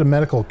about, instead of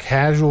medical,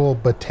 casual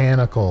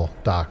botanical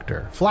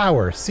doctor?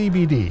 Flower,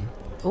 CBD.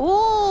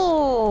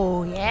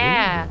 Ooh,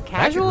 yeah.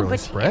 Casual really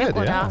botanical spread,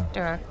 yeah.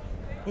 doctor.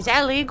 Is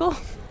that legal?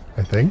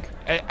 I think.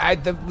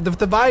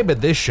 The vibe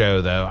of this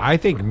show, though, I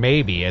think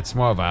maybe it's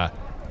more of a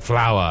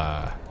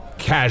Flower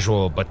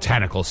casual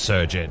botanical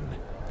surgeon.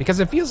 Because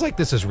it feels like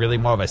this is really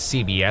more of a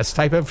CBS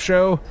type of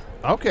show.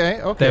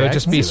 Okay. There would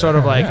just be sort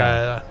of like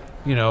a...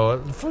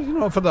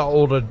 for the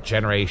older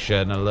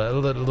generation, a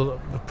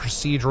little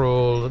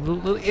procedural, a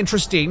little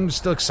interesting,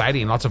 still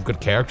exciting, lots of good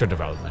character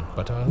development,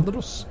 but a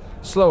little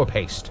slower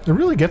paced. It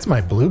really gets my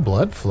blue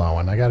blood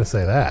flowing, I gotta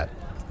say that.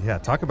 Yeah,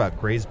 talk about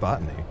Grey's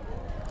Botany.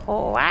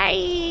 Oh,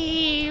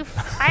 I...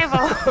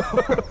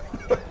 5-0.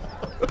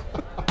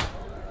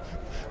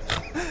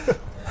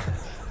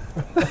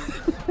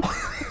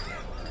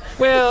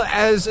 Well,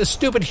 as a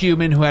stupid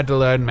human who had to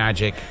learn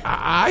magic,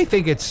 I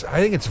think it's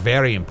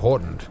very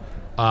important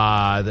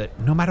that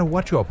no matter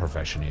what your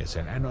profession is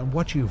and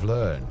what you've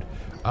learned,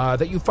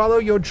 that you follow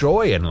your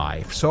joy in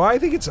life. So I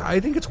think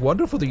it's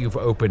wonderful that you've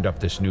opened up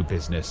this new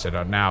business and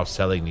are now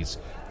selling these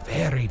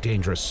very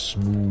dangerous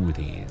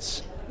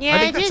smoothies. Yeah, I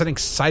think that's an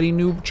exciting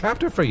new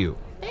chapter for you.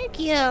 Thank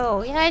you.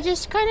 Yeah, I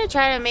just kind of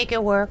try to make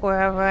it work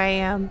wherever I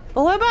am.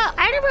 But what about...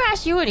 I never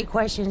asked you any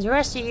questions. The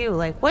rest of you,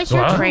 like, what's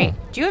your train?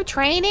 Do you have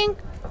training?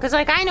 Because,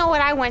 like, I know what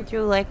I went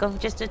through, like,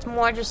 it's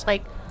more just,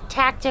 like,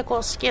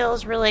 tactical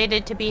skills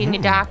related to being a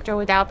doctor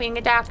without being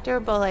a doctor.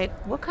 But, like,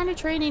 what kind of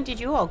training did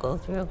you all go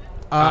through?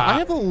 I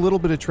have a little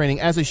bit of training.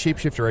 As a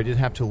shapeshifter, I did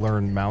have to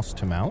learn mouse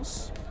to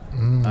mouse.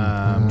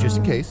 Just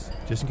in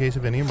case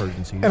of any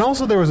emergencies. And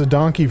also there was a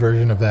donkey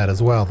version of that as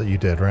well that you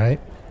did, right?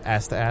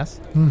 Ass to ass.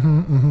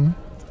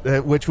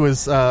 Which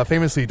was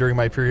famously during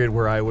my period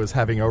where I was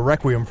having a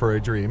requiem for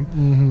a dream,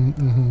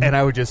 and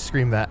I would just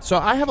scream that. So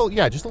I have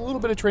just a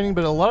little bit of training,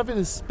 but a lot of it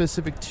is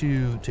specific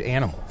to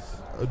animals.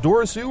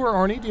 Dora Sue or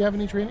Arnie, do you have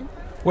any training?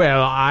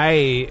 Well,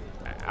 I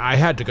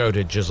had to go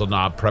to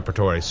Jizzle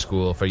Preparatory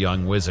School for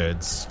Young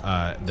Wizards,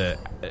 the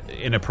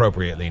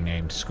inappropriately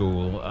named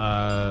school,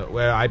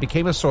 where I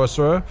became a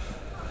sorcerer.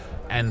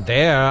 And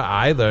there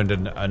I learned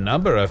a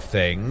number of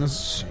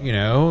things,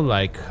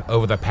 like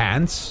over the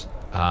pants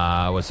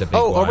was a big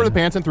one. Oh, over the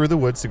pants and through the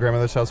woods to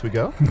grandmother's house we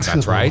go?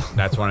 That's right.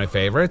 That's one of my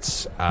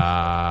favorites.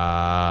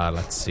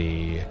 Let's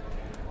see.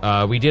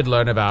 We did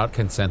learn about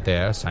consent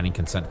there, signing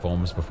consent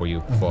forms before you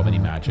perform any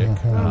magic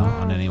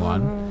on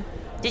anyone.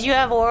 Did you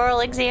have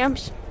oral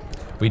exams?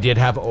 We did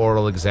have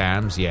oral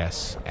exams,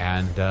 yes.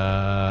 And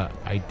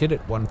I did it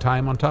one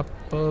time on top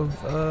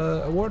of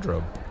a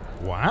wardrobe.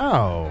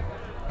 Wow.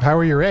 How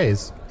were your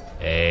A's?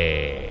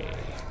 Hey.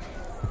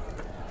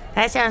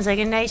 That sounds like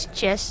a nice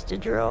chest of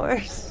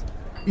drawers.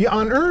 Yeah,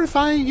 on Earth,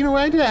 I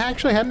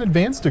actually had an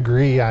advanced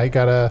degree. I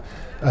got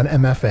an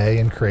MFA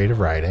in creative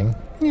writing.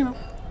 It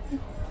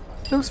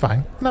was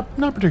fine. Not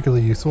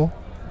particularly useful.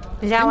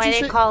 Is that why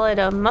they call it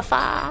a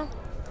muffa?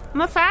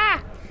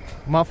 Muffa!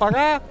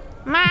 Motherfucker!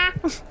 Ma!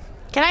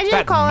 Can I just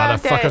That call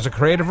out that... motherfucker's a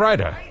creative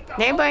writer.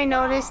 Anybody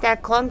notice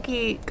that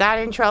Clunky got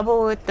in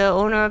trouble with the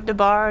owner of the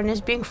bar and is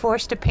being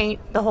forced to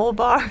paint the whole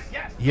bar?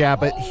 Yeah,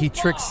 but he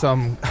tricked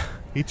some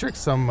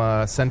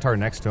centaur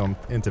next to him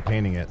into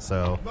painting it,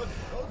 so...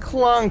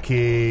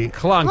 Clunky.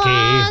 Sorry,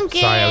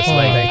 I was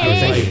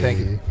late. Thank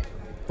you.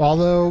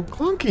 Although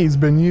Clunky's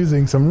been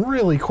using some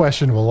really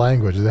questionable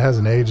language that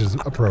hasn't aged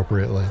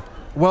appropriately.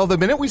 Well, the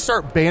minute we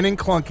start banning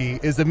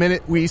Clunky is the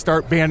minute we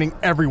start banning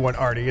everyone,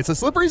 Artie. It's a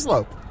slippery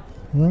slope.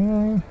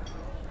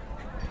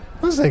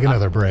 Let's take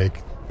another break.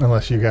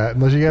 Unless you got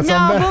something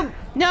better.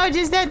 No,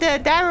 just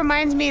that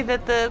reminds me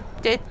that the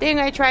thing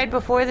I tried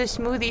before the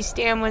smoothie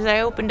stand was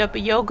I opened up a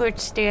yogurt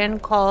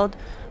stand called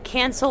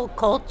Cancel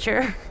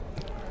Culture.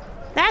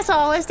 That's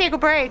all. Let's take a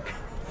break.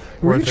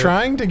 Were you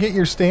trying to get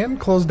your stand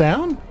closed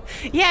down?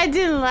 Yeah, it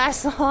didn't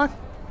last long.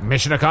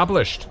 Mission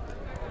accomplished.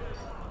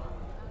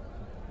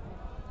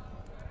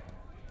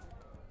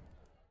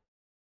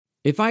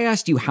 If I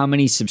asked you how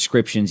many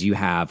subscriptions you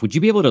have, would you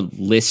be able to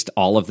list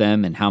all of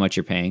them and how much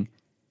you're paying?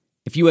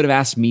 If you would have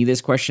asked me this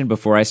question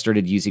before I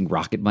started using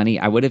Rocket Money,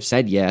 I would have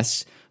said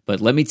yes, but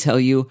let me tell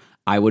you,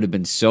 I would have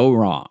been so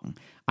wrong.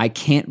 I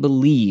can't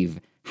believe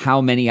how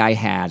many I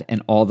had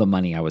and all the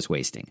money I was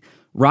wasting.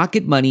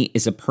 Rocket Money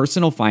is a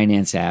personal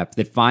finance app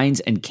that finds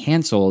and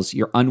cancels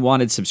your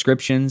unwanted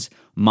subscriptions,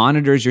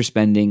 monitors your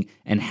spending,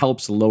 and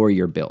helps lower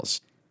your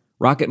bills.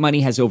 Rocket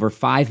Money has over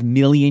 5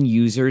 million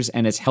users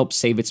and has helped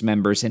save its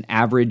members an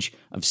average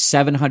of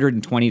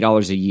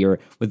 $720 a year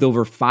with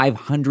over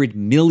 500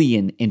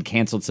 million in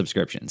canceled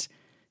subscriptions.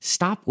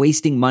 Stop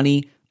wasting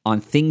money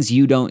on things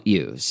you don't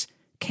use.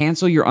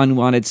 Cancel your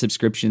unwanted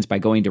subscriptions by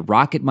going to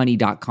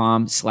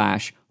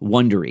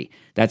rocketmoney.com/Wondery.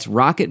 That's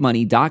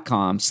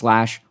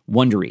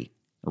rocketmoney.com/Wondery.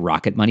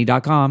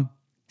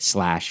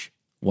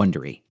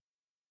 rocketmoney.com/Wondery.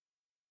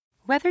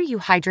 Whether you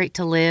hydrate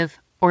to live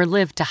or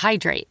live to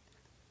hydrate,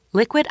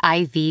 Liquid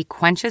IV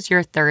quenches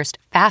your thirst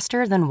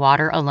faster than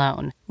water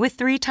alone, with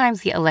 3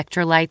 times the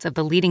electrolytes of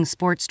the leading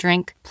sports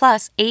drink,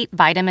 plus 8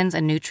 vitamins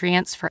and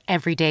nutrients for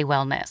everyday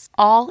wellness,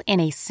 all in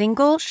a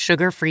single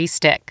sugar-free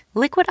stick.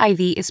 Liquid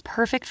IV is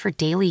perfect for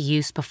daily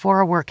use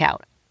before a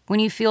workout, when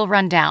you feel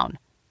run down,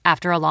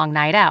 after a long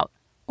night out,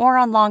 or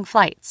on long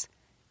flights.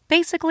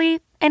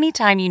 Basically,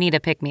 anytime you need a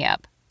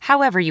pick-me-up,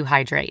 however you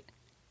hydrate.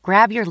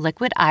 Grab your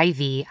Liquid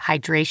IV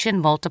Hydration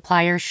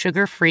Multiplier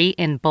sugar-free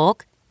in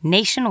bulk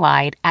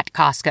nationwide at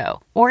Costco,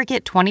 or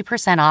get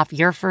 20% off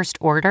your first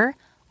order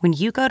when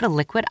you go to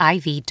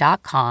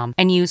liquidiv.com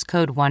and use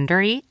code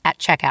WONDERY at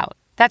checkout.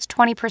 That's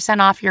 20%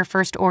 off your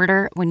first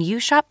order when you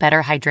shop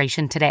Better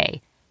Hydration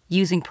today,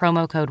 using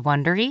promo code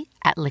WONDERY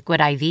at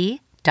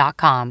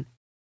liquidiv.com.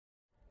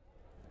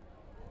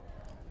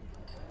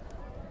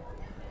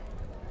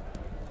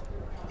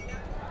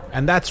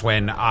 And that's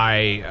when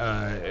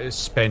I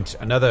spent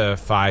another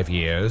 5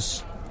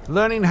 years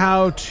learning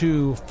how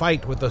to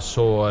fight with a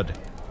sword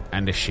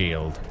and a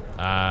shield.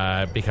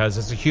 Because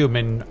as a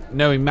human,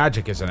 knowing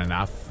magic isn't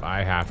enough.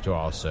 I have to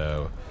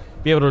also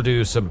be able to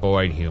do some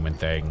boring human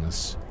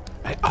things.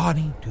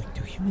 Arnie,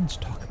 do humans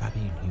talk about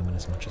being human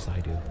as much as I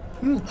do?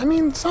 I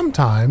mean,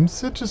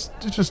 sometimes. It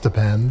just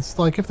depends.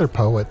 Like, if they're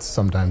poets,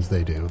 sometimes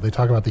they do. They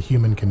talk about the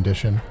human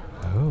condition.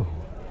 Oh,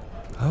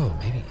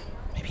 maybe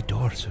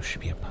Dorsu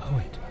should be a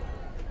poet.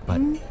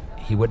 But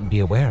he wouldn't be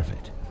aware of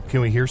it.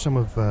 Can we hear some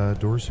of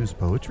Dorsu's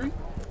poetry?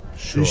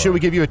 Sure. Should we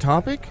give you a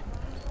topic?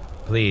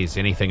 Please,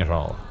 anything at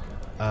all.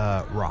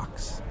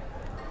 Rocks.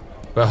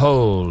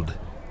 Behold,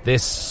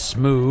 this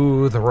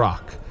smooth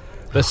rock.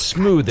 The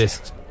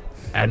smoothest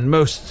and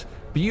most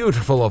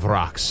beautiful of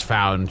rocks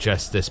found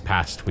just this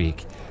past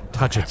week.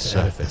 Touch its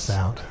surface.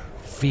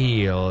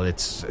 Feel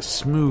its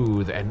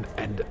smooth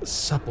and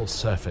supple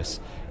surface.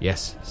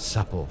 Yes,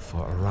 supple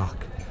for a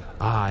rock.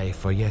 Aye,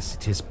 for yes,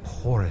 it is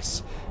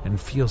porous, and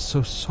feels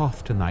so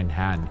soft in thine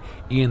hand,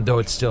 even though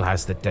it still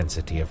has the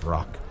density of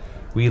rock.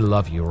 We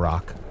love you,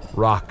 rock.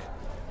 Rock,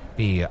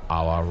 be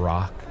our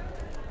rock.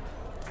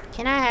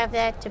 Can I have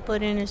that to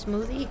put in a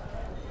smoothie?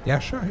 Yeah,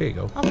 sure, here you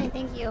go. Okay,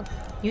 thank you.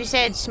 You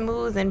said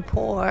smooth and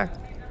pour,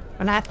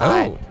 and I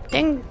thought,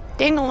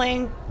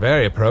 ding-a-ling.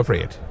 Very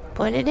appropriate.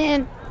 Put it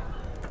in.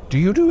 Do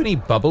you do any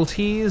bubble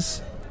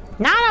teas?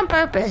 Not on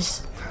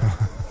purpose.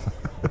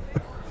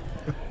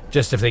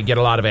 Just if they get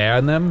a lot of air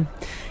in them?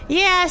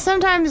 Yeah,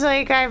 sometimes,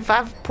 like,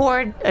 I've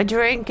poured a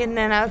drink and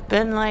then I've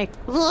been like,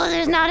 well,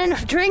 there's not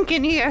enough drink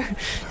in here.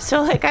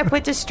 So, like, I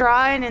put the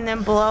straw in and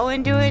then blow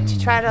into it to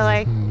try to,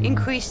 like,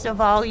 increase the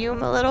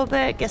volume a little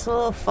bit. It gets a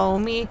little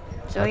foamy.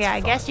 So, that's fun. I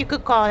guess you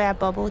could call that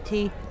bubble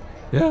tea.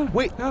 Yeah.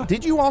 Wait,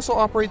 did you also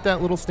operate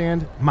that little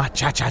stand,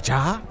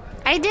 Ma-cha-cha-cha?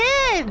 I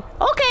did.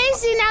 Okay,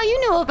 see, now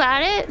you knew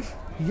about it.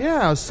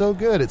 Yeah, so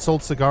good. It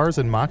sold cigars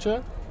and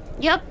matcha?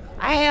 Yep.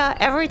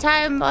 Every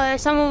time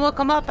someone will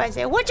come up, I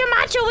say, "What's your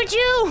matcha with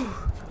you?"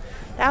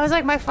 That was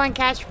like my fun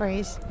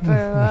catchphrase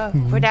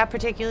for that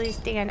particular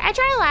stand. I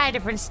try a lot of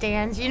different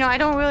stands. You know, I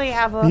don't really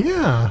have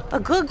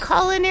a good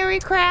culinary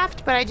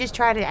craft, but I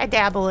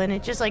dabble in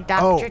it, just like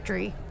Dr.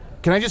 Tree.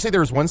 Can I just say there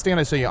was one stand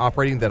I saw you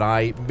operating that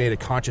I made a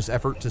conscious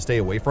effort to stay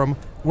away from,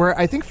 where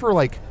I think for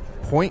like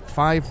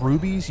 0.5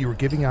 rubies you were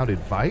giving out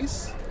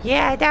advice?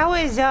 Yeah, that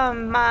was,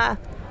 I'm a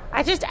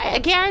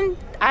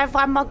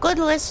good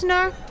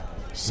listener.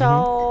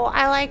 So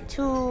I like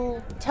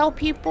to tell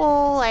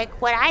people, like,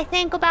 what I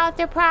think about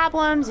their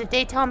problems, if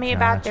they tell me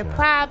about their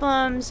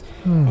problems.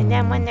 And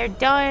then when they're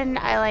done,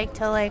 I like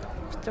to, like,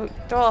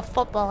 throw a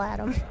football at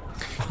them.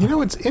 You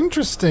know, it's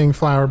interesting,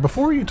 Flower.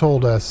 Before you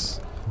told us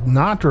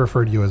not to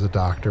refer to you as a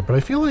doctor, but I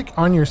feel like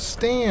on your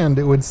stand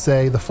it would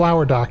say the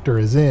flower doctor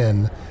is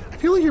in. I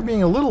feel like you're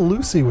being a little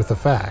loosey with the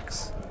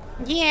facts.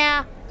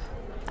 Yeah.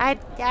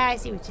 I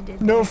see what you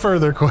did. No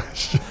further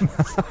questions.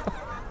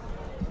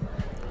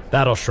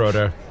 That'll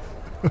Schroeder.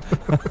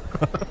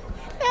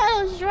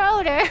 Oh,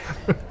 Schroeder.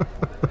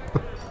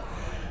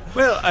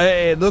 Well,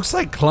 it looks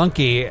like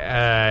Clunky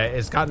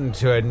has gotten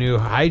to a new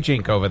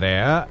hijink over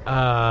there.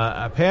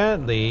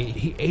 Apparently,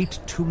 he ate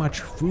too much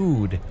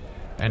food,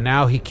 and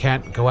now he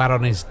can't go out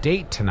on his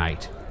date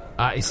tonight.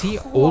 Is he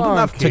old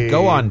enough to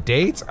go on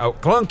dates? Oh,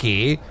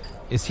 Clunky.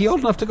 Is he old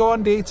enough to go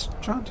on dates,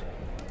 John?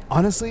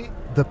 Honestly,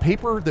 the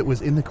paper that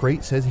was in the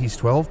crate says he's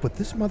 12, but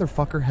this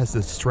motherfucker has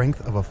the strength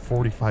of a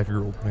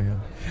 45-year-old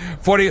man.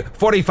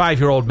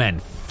 45-year-old men,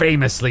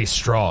 famously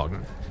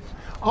strong.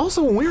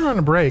 Also, when we were on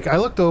a break, I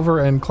looked over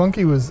and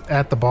Clunky was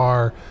at the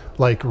bar,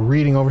 like,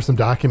 reading over some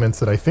documents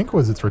that I think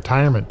was its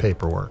retirement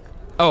paperwork.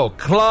 Oh,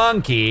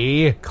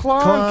 Clunky.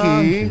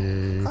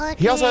 Clunky.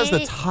 He also has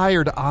the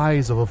tired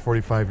eyes of a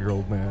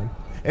 45-year-old man.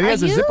 And he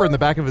has a zipper in the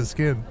back of his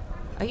skin.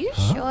 Are you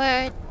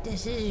sure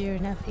this is your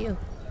nephew?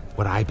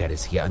 What I bet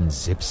is he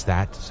unzips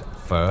that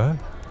fur,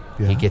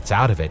 Yeah. he gets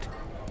out of it,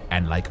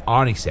 and like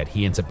Arnie said,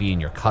 he ends up being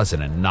your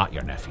cousin and not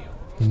your nephew.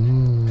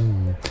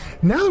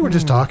 Now that we're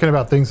just talking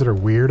about things that are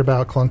weird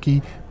about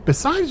Clunky,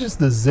 besides just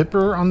the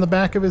zipper on the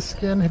back of his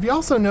skin, have you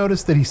also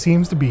noticed that he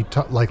seems to be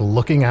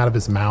looking out of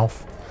his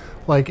mouth?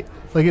 Like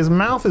his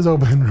mouth is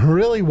open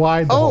really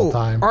wide the whole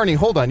time. Arnie,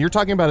 hold on. You're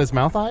talking about his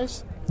mouth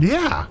eyes?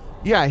 Yeah.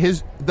 Yeah,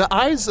 the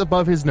eyes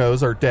above his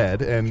nose are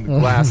dead and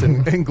glass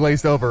and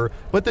glazed over,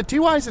 but the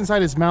two eyes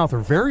inside his mouth are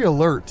very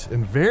alert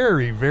and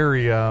very,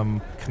 very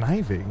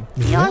conniving.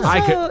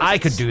 I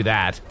could do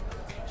that.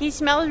 He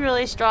smells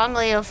really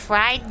strongly of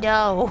fried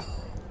dough.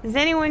 Does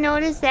anyone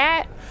notice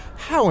that?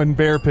 How in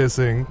bear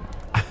pissing.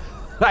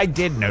 I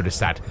did notice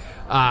that.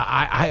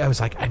 I was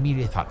like, I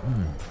immediately thought,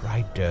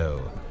 fried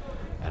dough.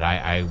 And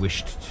I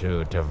wished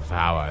to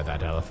devour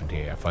that elephant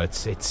ear, for it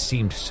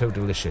seemed so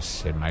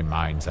delicious in my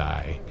mind's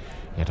eye,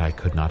 yet I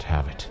could not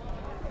have it.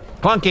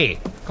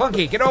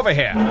 Clunky, get over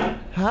here.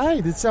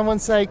 Hi, did someone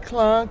say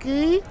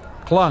Clunky?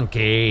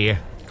 Clunky.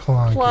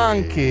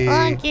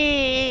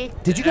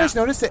 Did you guys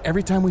notice that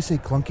every time we say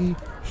Clunky,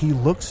 he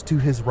looks to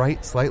his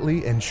right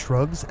slightly and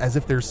shrugs as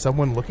if there's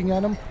someone looking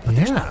at him? But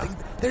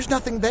there's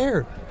nothing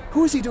there.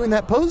 Who is he doing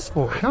that pose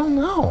for? I don't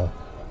know.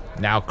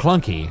 Now,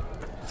 Clunky,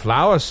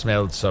 Flower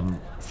smelled some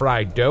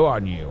fried dough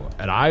on you,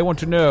 and I want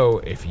to know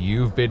if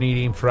you've been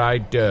eating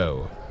fried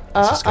dough.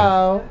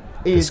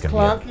 Is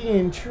Clunky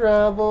in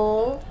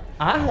trouble?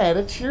 I had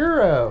a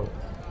churro.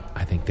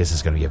 I think this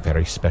is going to be a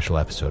very special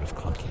episode of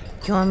Clunky.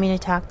 Do you want me to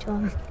talk to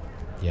him?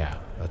 Yeah,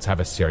 let's have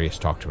a serious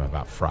talk to him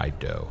about fried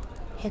dough.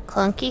 Hey,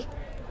 Clunky,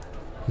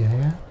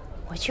 Yeah?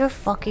 what's your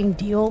fucking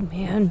deal,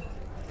 man?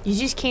 You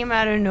just came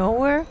out of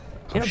nowhere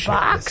in a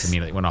box? This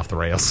immediately went off the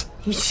rails.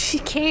 You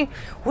just came.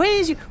 What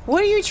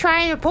are you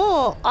trying to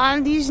pull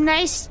on these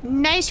nice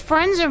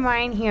friends of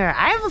mine here?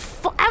 I have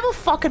a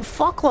fucking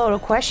fuckload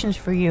of questions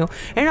for you,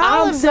 and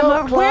all of them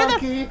are, where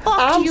the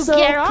fuck do you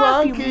get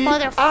off, you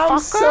motherfucker? I'm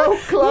so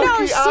clunky.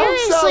 No,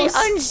 seriously,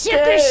 I'm so unzip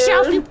scared.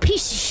 yourself, you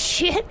piece of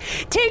shit.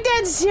 Take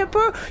that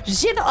zipper,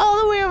 zip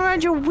all the way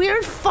around your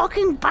weird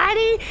fucking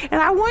body,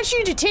 and I want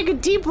you to take a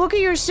deep look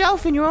at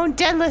yourself in your own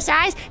deadless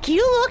eyes. Can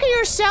you look at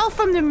yourself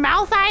from the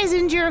mouth eyes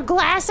into your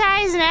glass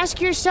eyes and ask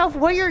yourself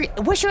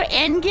what's your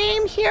end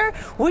game here?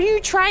 What are you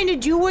trying to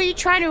do? What are you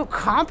trying to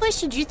accomplish?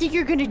 Did you think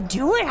you're going to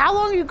do it? How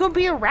long are you going to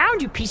be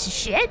around, you piece of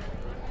shit?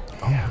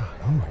 Yeah.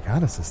 Oh my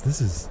god,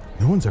 this is...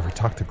 No one's ever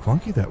talked to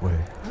Clunky that way.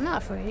 I'm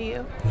not afraid of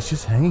you. He's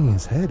just hanging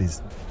his head.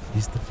 He's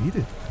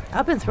defeated.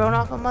 I've been thrown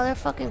off a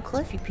motherfucking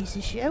cliff, you piece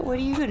of shit. What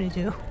are you going to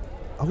do?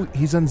 Oh,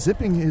 he's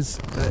unzipping his...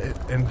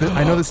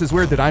 I know this is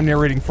weird that I'm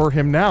narrating for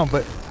him now,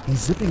 but he's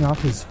zipping off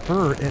his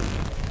fur and...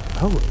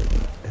 Oh,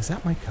 is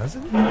that my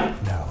cousin?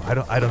 No,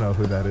 I don't know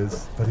who that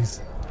is, but he's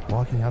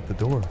walking out the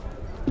door.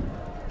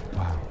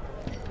 Wow.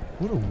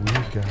 What a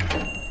weird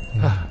guy.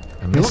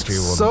 A He looks mystery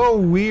woman. so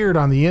weird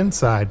on the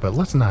inside, but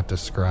let's not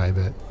describe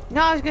it.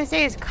 No, I was going to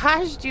say his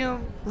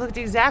costume looked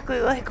exactly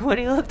like what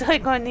he looked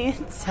like on the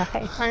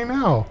inside. I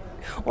know.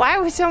 Why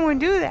would someone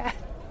do that?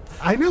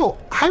 I know.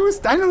 I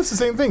noticed the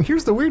same thing.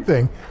 Here's the weird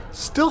thing.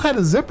 Still had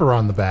a zipper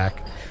on the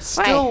back.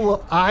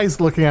 Still eyes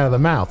looking out of the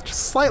mouth.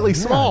 Just slightly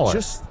smaller.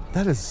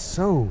 That is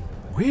so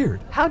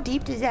weird. How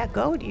deep does that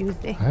go, do you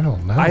think? I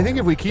don't know. I think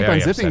if we keep Very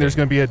unzipping, upsetting. there's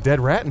going to be a dead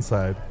rat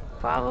inside.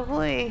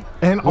 Probably.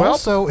 And Well-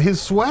 also, his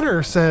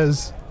sweater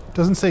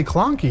doesn't say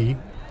Clunky.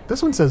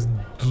 This one says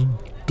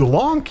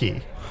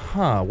Delonky.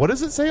 Huh. What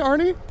does it say,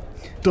 Arnie?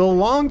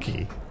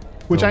 Delonky.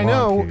 Which I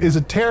know Delonky. is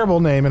a terrible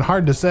name and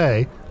hard to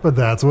say, but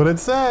that's what it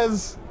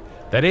says.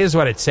 That is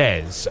what it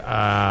says.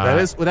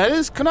 That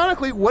is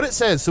canonically what it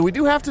says, so we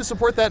do have to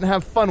support that and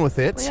have fun with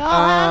it. We all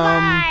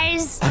have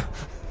eyes.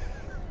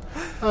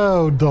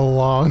 Oh,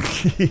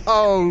 Delonky.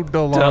 Oh,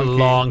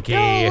 DeLonghi.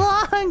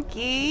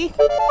 Delonky.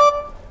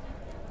 Delonky.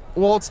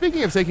 Well,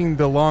 speaking of taking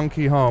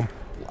DeLonghi home,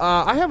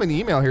 I have an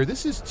email here.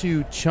 This is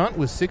to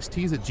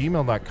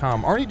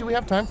chunt6ts@gmail.com. Arnie, do we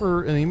have time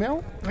for an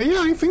email?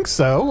 Yeah, I think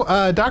so.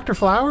 Dr.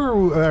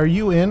 Flower, are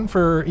you in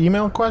for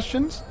email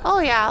questions? Oh,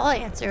 yeah, I'll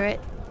answer it.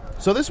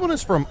 So this one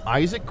is from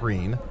Isaac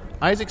Green.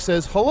 Isaac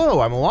says, hello,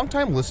 I'm a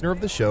longtime listener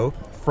of the show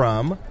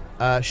from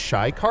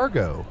Shy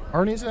Cargo.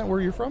 Arnie, isn't that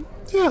where you're from?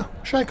 Yeah,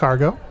 Shy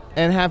Cargo.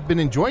 And have been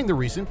enjoying the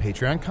recent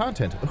Patreon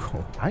content.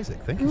 Oh, Isaac,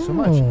 thank you so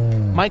much.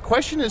 My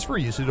question is for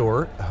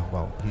Usador. Oh,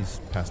 well, he's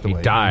passed away.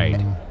 He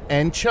died.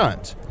 And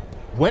Chunt.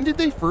 When did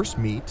they first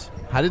meet?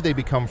 How did they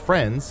become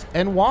friends?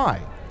 And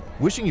why?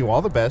 Wishing you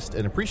all the best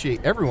and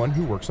appreciate everyone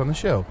who works on the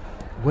show.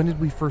 When did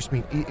we first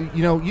meet?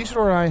 You know,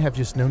 Usador and I have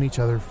just known each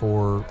other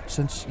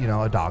since,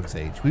 a dog's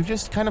age. We've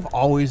just kind of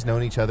always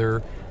known each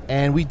other.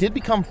 And we did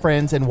become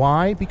friends. And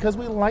why? Because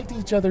we liked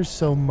each other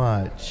so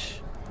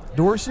much.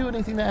 Dorsu,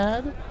 anything to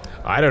add?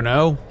 I don't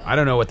know. I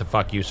don't know what the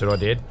fuck Usador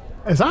did.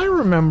 As I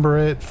remember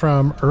it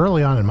from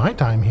early on in my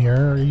time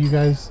here, you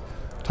guys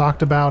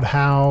talked about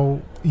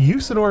how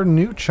Usador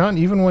knew Chunt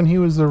even when he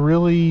was a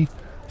really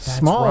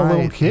small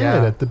little kid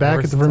at the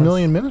back at the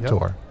Vermilion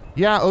Minotaur. Yep.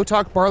 Yeah,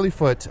 Otak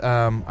Barleyfoot,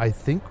 I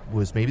think,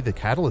 was maybe the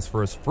catalyst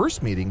for us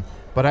first meeting,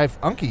 but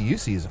Uncle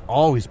Yusi has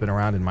always been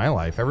around in my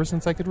life ever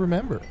since I could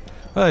remember.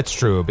 Well, it's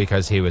true,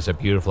 because he was a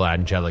beautiful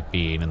angelic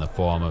being in the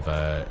form of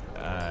a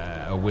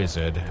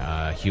wizard,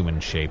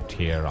 human-shaped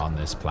here on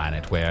this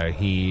planet, where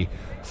he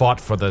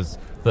fought for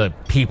the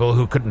people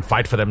who couldn't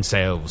fight for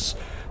themselves.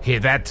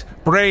 That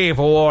brave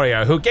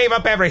warrior who gave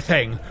up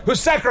everything, who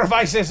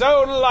sacrificed his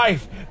own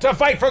life to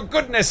fight for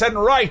goodness and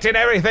right in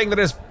everything that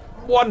is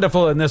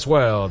wonderful in this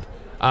world.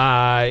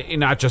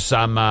 Not just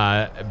some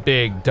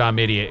big, dumb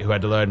idiot who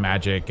had to learn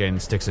magic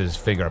and sticks his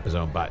finger up his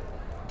own butt.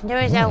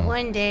 There was that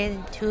one day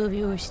the two of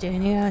you were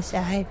standing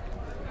outside,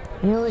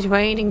 and it was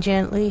raining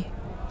gently.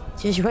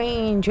 Just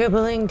rain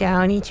dribbling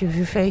down each of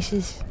your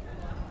faces.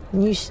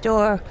 And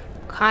Usador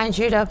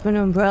conjured up an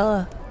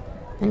umbrella.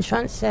 And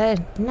Chunt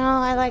said, no,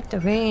 I like the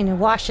rain. It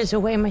washes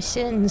away my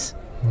sins.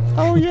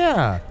 Oh,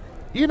 yeah.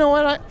 You know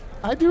what?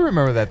 I do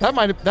remember that. That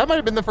might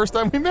have been the first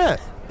time we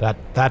met.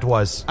 That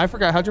was... I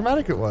forgot how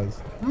dramatic it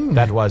was.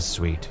 That was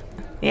sweet.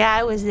 Yeah,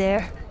 I was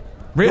there.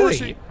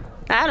 Really?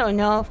 I don't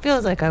know.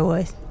 Feels like I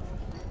was.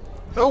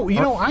 Oh,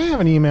 I have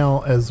an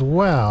email as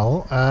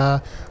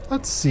well.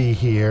 Let's see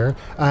here.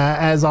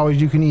 As always,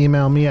 you can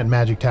email me at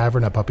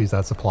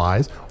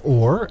magictavern@puppies.supplies.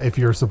 Or if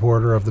you're a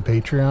supporter of the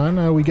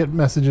Patreon, we get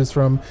messages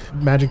from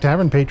Magic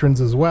Tavern patrons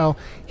as well.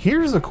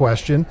 Here's a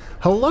question.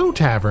 Hello,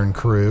 Tavern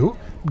crew.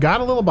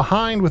 Got a little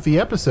behind with the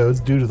episodes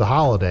due to the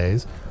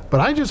holidays, but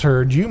I just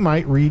heard you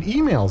might read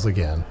emails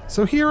again.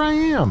 So here I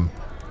am.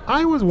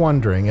 I was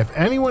wondering if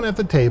anyone at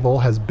the table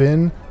has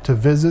been to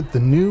visit the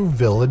new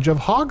village of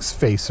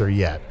Hogsfacer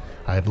yet.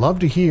 I'd love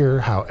to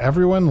hear how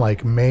everyone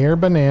like Mayor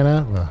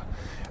Banana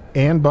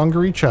and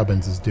Bungaree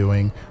Chubbins is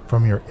doing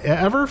from your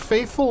ever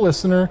faithful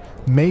listener,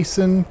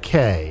 Mason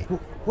K.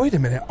 Wait a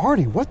minute,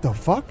 Arnie, what the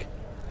fuck?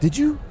 Did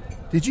you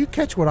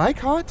catch what I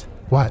caught?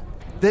 What?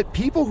 That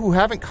people who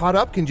haven't caught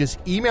up can just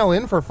email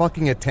in for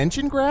fucking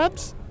attention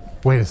grabs?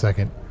 Wait a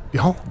second.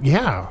 Oh,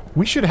 yeah.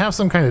 We should have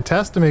some kind of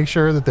test to make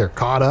sure that they're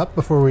caught up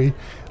before we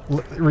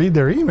read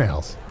their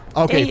emails.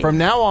 Okay, from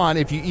now on,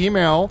 if you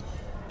email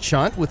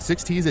Chunt with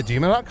 6Ts at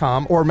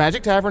gmail.com or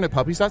Magic Tavern at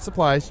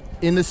puppies.supplies,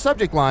 in the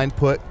subject line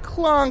put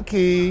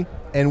clunky,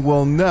 and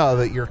we'll know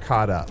that you're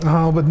caught up.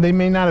 Oh, but they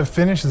may not have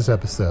finished this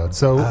episode.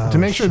 So to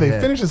make sure they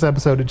finish this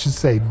episode, it should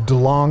say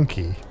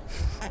Delonky.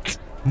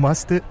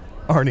 Must it?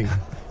 Arnie,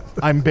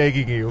 I'm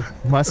begging you.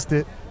 Must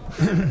it?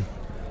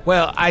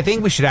 Well, I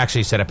think we should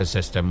actually set up a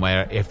system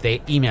where if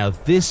they email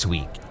this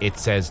week, it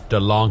says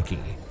Delonky.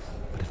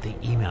 But if they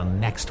email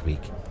next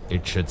week,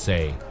 it should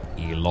say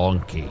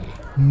Elonky.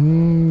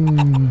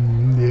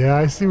 Yeah,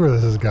 I see where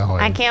this is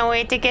going. I can't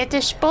wait to get to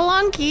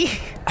Spelunky.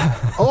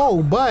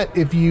 Oh, but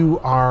if you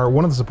are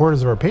one of the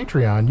supporters of our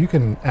Patreon, you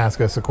can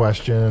ask us a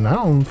question. I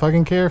don't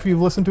fucking care if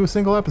you've listened to a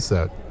single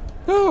episode.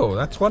 Oh,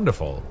 that's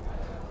wonderful.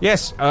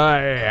 Yes,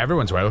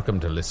 everyone's welcome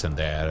to listen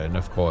there. And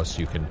of course,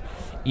 you can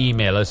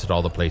email us at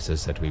all the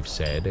places that we've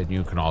said. And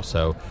you can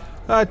also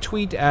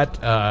tweet at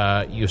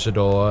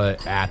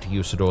Usador, at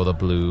Usador the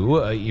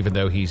Blue. Even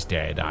though he's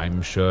dead,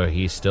 I'm sure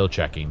he's still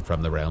checking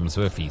from the realms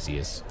of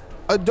Ephesius.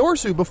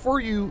 Dorsu,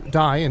 before you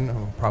die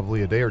in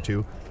probably a day or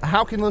two,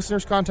 how can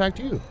listeners contact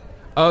you?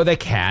 Oh, they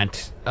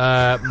can't.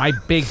 My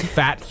big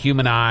fat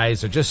human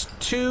eyes are just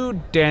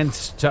too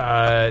dense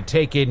to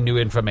take in new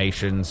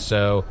information,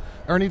 so...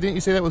 Ernie, didn't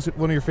you say that was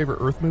one of your favorite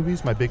Earth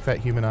movies, My Big Fat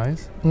Human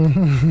Eyes?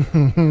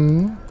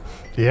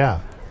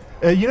 Yeah.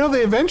 They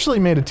eventually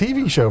made a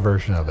TV show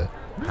version of it.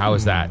 How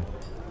is that?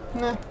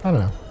 I don't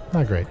know.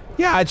 Not great.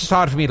 Yeah, it's just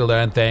hard for me to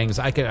learn things.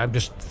 I'm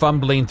just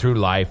fumbling through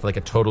life like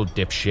a total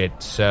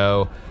dipshit,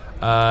 so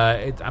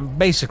I'm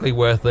basically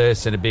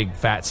worthless and a big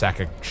fat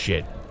sack of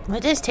shit. Well,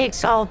 this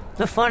takes all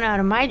the fun out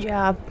of my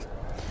job.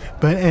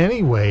 But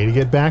anyway, to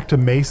get back to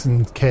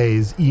Mason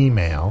K's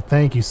email,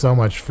 thank you so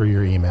much for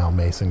your email,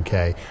 Mason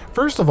K.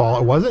 First of all,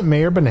 it wasn't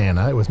Mayor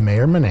Banana, it was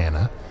Mayor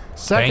Manana.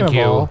 Second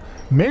of all,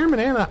 Mayor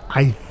Manana,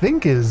 I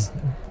think, is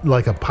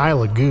like a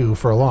pile of goo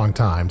for a long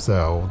time,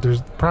 so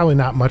there's probably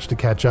not much to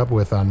catch up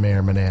with on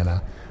Mayor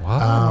Manana.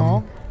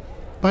 Wow.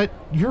 But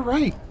you're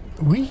right.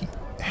 We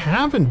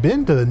haven't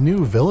been to the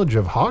new village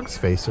of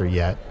Hogsfacer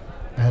yet,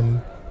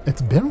 and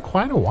it's been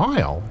quite a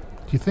while.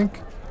 you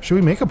think, should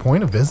we make a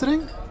point of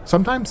visiting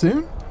sometime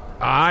soon?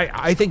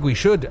 I think we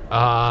should.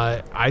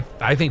 I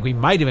think we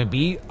might even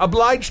be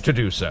obliged to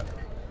do so.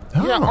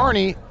 Oh. Yeah,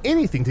 Arnie,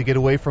 anything to get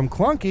away from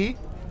Clunky.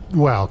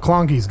 Well,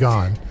 Clonky's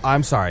gone.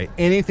 I'm sorry.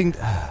 Anything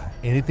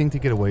to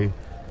get away.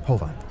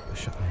 Hold on.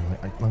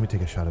 Let me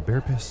take a shot of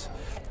bear piss.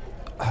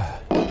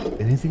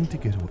 Anything to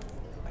get away.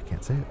 I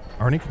can't say it.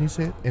 Arnie, can you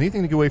say it?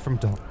 Anything to get away from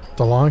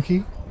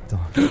Delonky?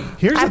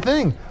 Here's the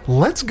thing.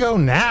 Let's go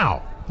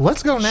now.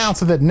 Let's go now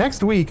so that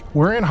next week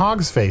we're in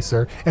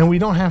Hogsfacer and we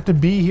don't have to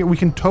be here. We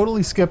can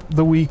totally skip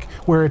the week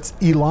where it's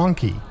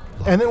Elonky.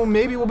 And then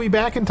maybe we'll be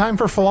back in time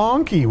for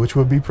Flonky, which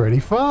would be pretty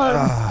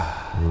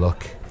fun.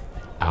 Look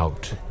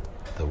out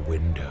the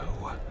window.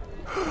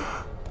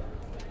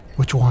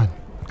 Which one?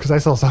 Because I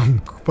saw something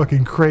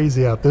fucking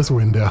crazy out this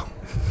window.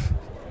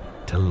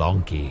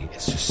 Delonky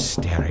is just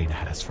staring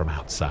at us from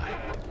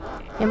outside.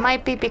 It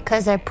might be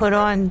because I put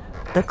on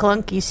the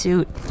clunky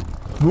suit.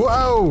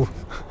 Whoa!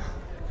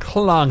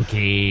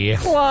 Clunky.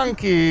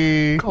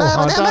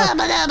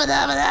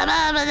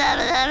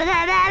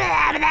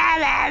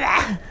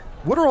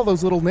 What are all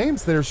those little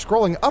names that are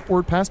scrolling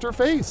upward past her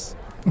face?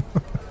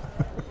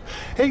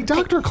 Hey,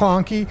 Dr.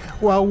 Clonky,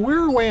 while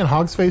we're away in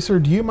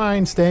Hogsfacer, do you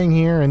mind staying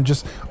here and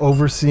just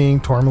overseeing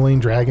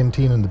Tourmaline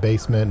Dragantine in the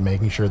basement and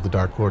making sure the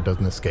Dark Lord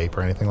doesn't escape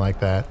or anything like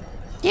that?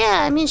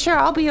 Yeah, I mean, sure,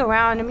 I'll be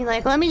around. I mean,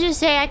 like, let me just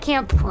say I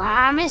can't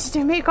promise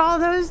to make all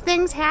those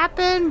things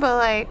happen, but,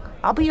 like,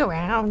 I'll be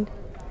around.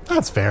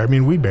 That's fair. I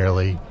mean, we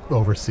barely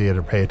oversee it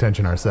or pay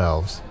attention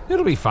ourselves.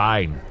 It'll be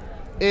fine.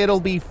 It'll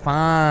be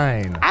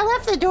fine. I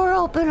left the door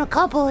open a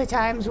couple of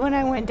times when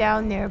I went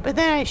down there, but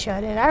then I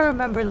shut it. I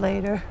remembered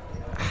later.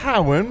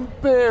 How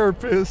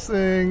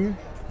embarrassing.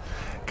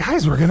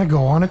 Guys, we're going to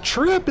go on a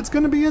trip. It's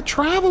going to be a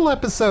travel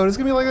episode. It's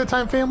going to be like the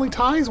time Family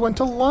Ties went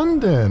to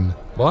London.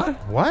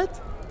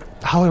 What?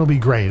 Oh, it'll be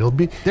great.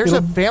 There's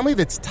a family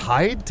that's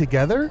tied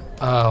together?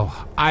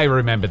 Oh, I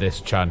remember this,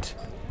 Chunt.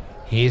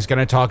 He's going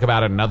to talk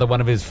about another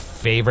one of his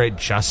favorite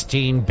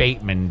Justine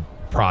Bateman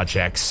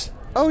projects.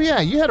 Oh,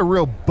 yeah, you had a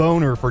real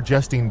boner for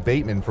Justine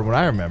Bateman from what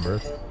I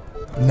remember.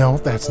 No,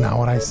 that's not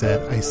what I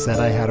said. I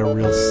said I had a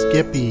real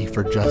skippy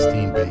for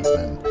Justine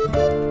Bateman.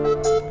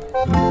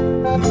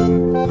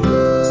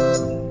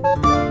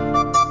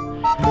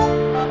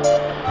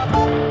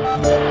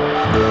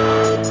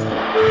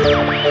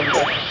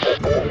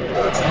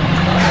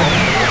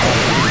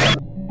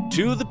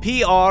 To the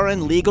PR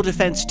and legal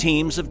defense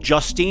teams of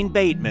Justine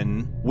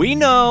Bateman, we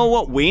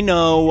know,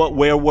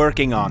 we're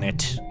working on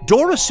it.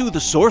 Dorosu the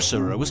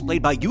Sorcerer was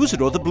played by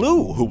Usador the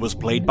Blue, who was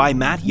played by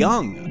Matt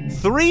Young.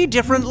 3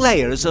 different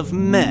layers of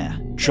meh.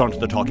 Chunt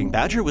the Talking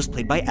Badger was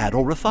played by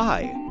Adol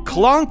Rafai.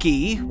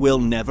 Clonky will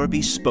never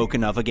be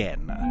spoken of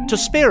again, to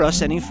spare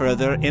us any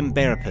further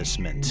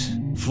embarrassment.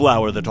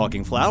 Flower the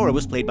Talking Flower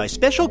was played by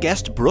special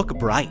guest Brooke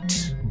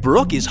Bright.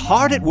 Brooke is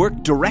hard at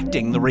work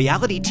directing the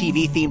reality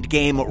TV-themed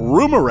game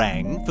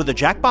Roomerang for the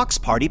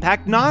Jackbox Party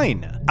Pack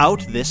 9,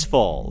 out this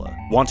fall.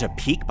 Want a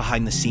peek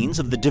behind the scenes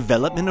of the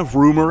development of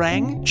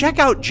Roomerang? Check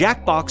out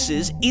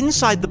Jackbox's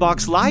Inside the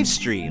Box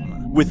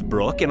livestream with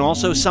Brooke and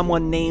also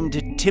someone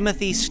named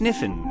Timothy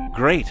Sniffen.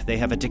 Great, they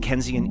have a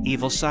Dickensian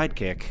evil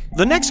sidekick.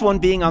 The next one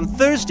being on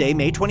Thursday,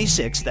 May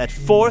 26th at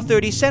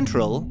 4:30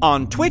 Central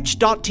on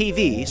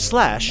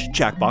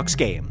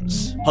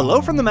twitch.tv/JackboxGames. Hello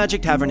from the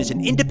Magic Tavern is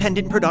an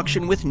independent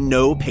production with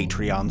no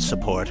Patreon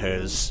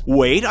supporters.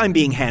 Wait, I'm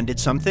being handed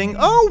something.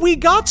 Oh, we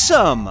got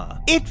some!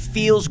 It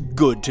feels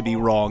good to be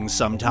wrong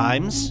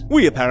sometimes.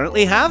 We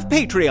apparently have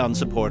Patreon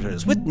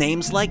supporters with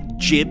names like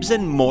Jibs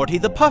and Morty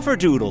the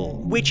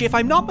Pufferdoodle, which if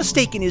I'm not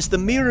mistaken is the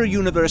Mirror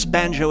Universe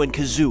Banjo and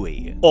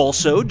Kazooie.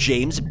 Also,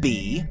 James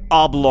B.,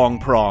 Oblong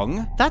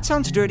Prong, that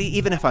sounds dirty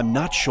even if I'm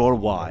not sure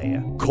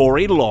why,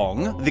 Corey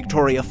Long,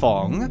 Victoria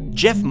Fong,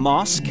 Jeff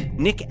Mosk,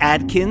 Nick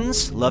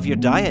Adkins, love your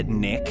diet,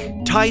 Nick,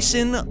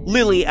 Tyson,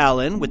 Lily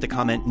Allen with the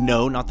comment,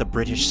 no, not the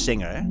British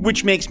singer,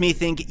 which makes me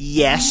think,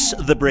 yes,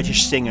 the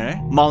British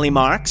singer, Molly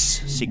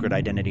Marks, secret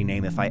identity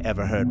name if I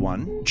ever heard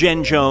one,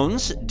 Jen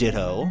Jones,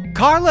 ditto,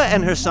 Carla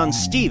and her son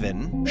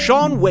Steven,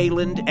 Sean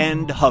Wayland,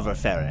 and Hover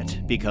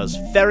Ferret, because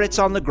ferrets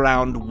on the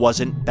ground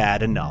wasn't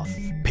bad enough.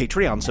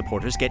 Patreon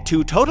supporters get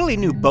 2 totally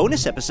new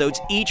bonus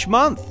episodes each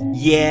month.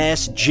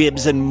 Yes,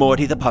 Jibs and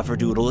Morty the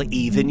Pufferdoodle,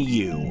 even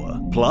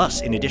you.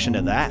 Plus, in addition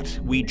to that,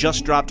 we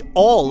just dropped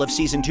all of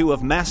Season 2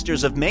 of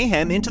Masters of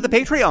Mayhem into the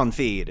Patreon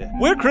feed.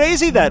 We're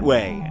crazy that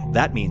way.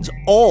 That means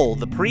all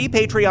the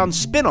pre-Patreon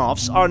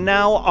spin-offs are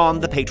now on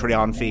the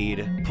Patreon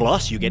feed.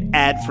 Plus, you get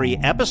ad-free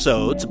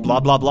episodes, blah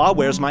blah blah,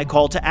 where's my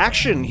call to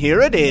action?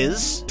 Here it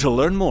is. To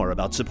learn more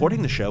about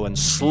supporting the show and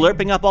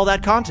slurping up all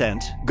that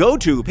content, go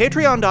to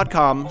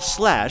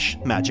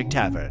patreon.com/Magic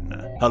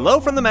Tavern. Hello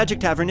from the Magic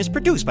Tavern is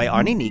produced by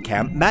Arnie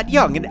Niekamp, Matt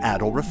Young, and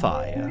Adol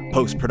Rafai.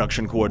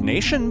 Post-production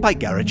coordination by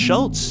Garrett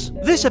Schultz.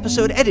 This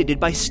episode edited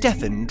by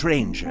Stefan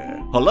Dranger.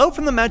 Hello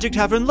from the Magic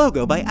Tavern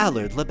logo by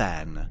Allard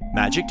Laban.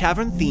 Magic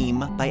Tavern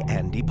theme by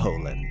Andy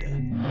Poland.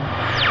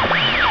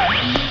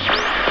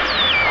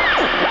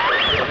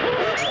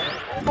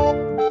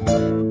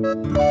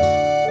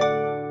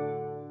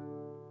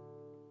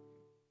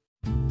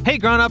 Hey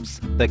grown-ups,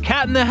 the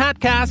Cat in the Hat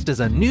Cast is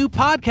a new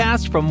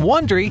podcast from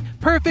Wondery,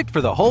 perfect for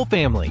the whole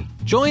family.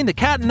 Join the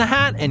Cat in the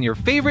Hat and your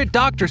favorite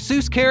Dr.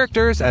 Seuss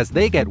characters as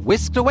they get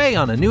whisked away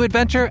on a new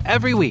adventure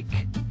every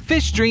week.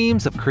 Fish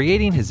dreams of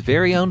creating his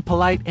very own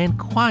polite and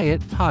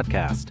quiet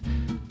podcast.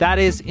 That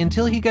is,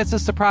 until he gets a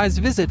surprise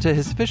visit to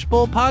his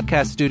Fishbowl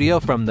podcast studio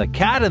from the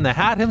Cat in the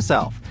Hat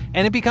himself,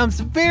 and it becomes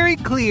very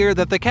clear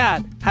that the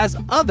cat has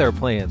other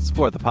plans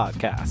for the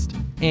podcast.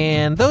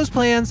 And those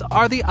plans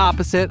are the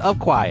opposite of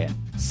quiet.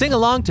 Sing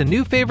along to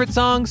new favorite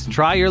songs,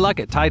 try your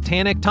luck at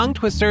Titanic tongue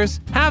twisters,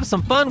 have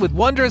some fun with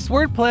wondrous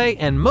wordplay,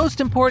 and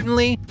most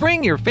importantly,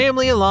 bring your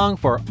family along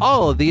for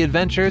all of the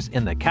adventures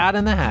in the Cat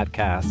in the Hat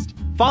Cast.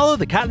 Follow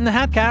the Cat in the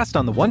Hat Cast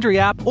on the Wondery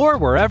app or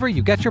wherever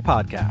you get your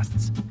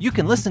podcasts. You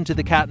can listen to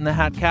the Cat in the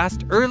Hat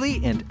Cast early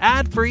and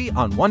ad-free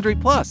on Wondery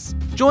Plus.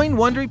 Join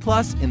Wondery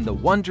Plus in the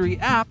Wondery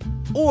app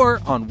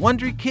or on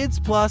Wondery Kids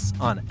Plus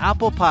on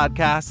Apple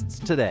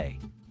Podcasts today.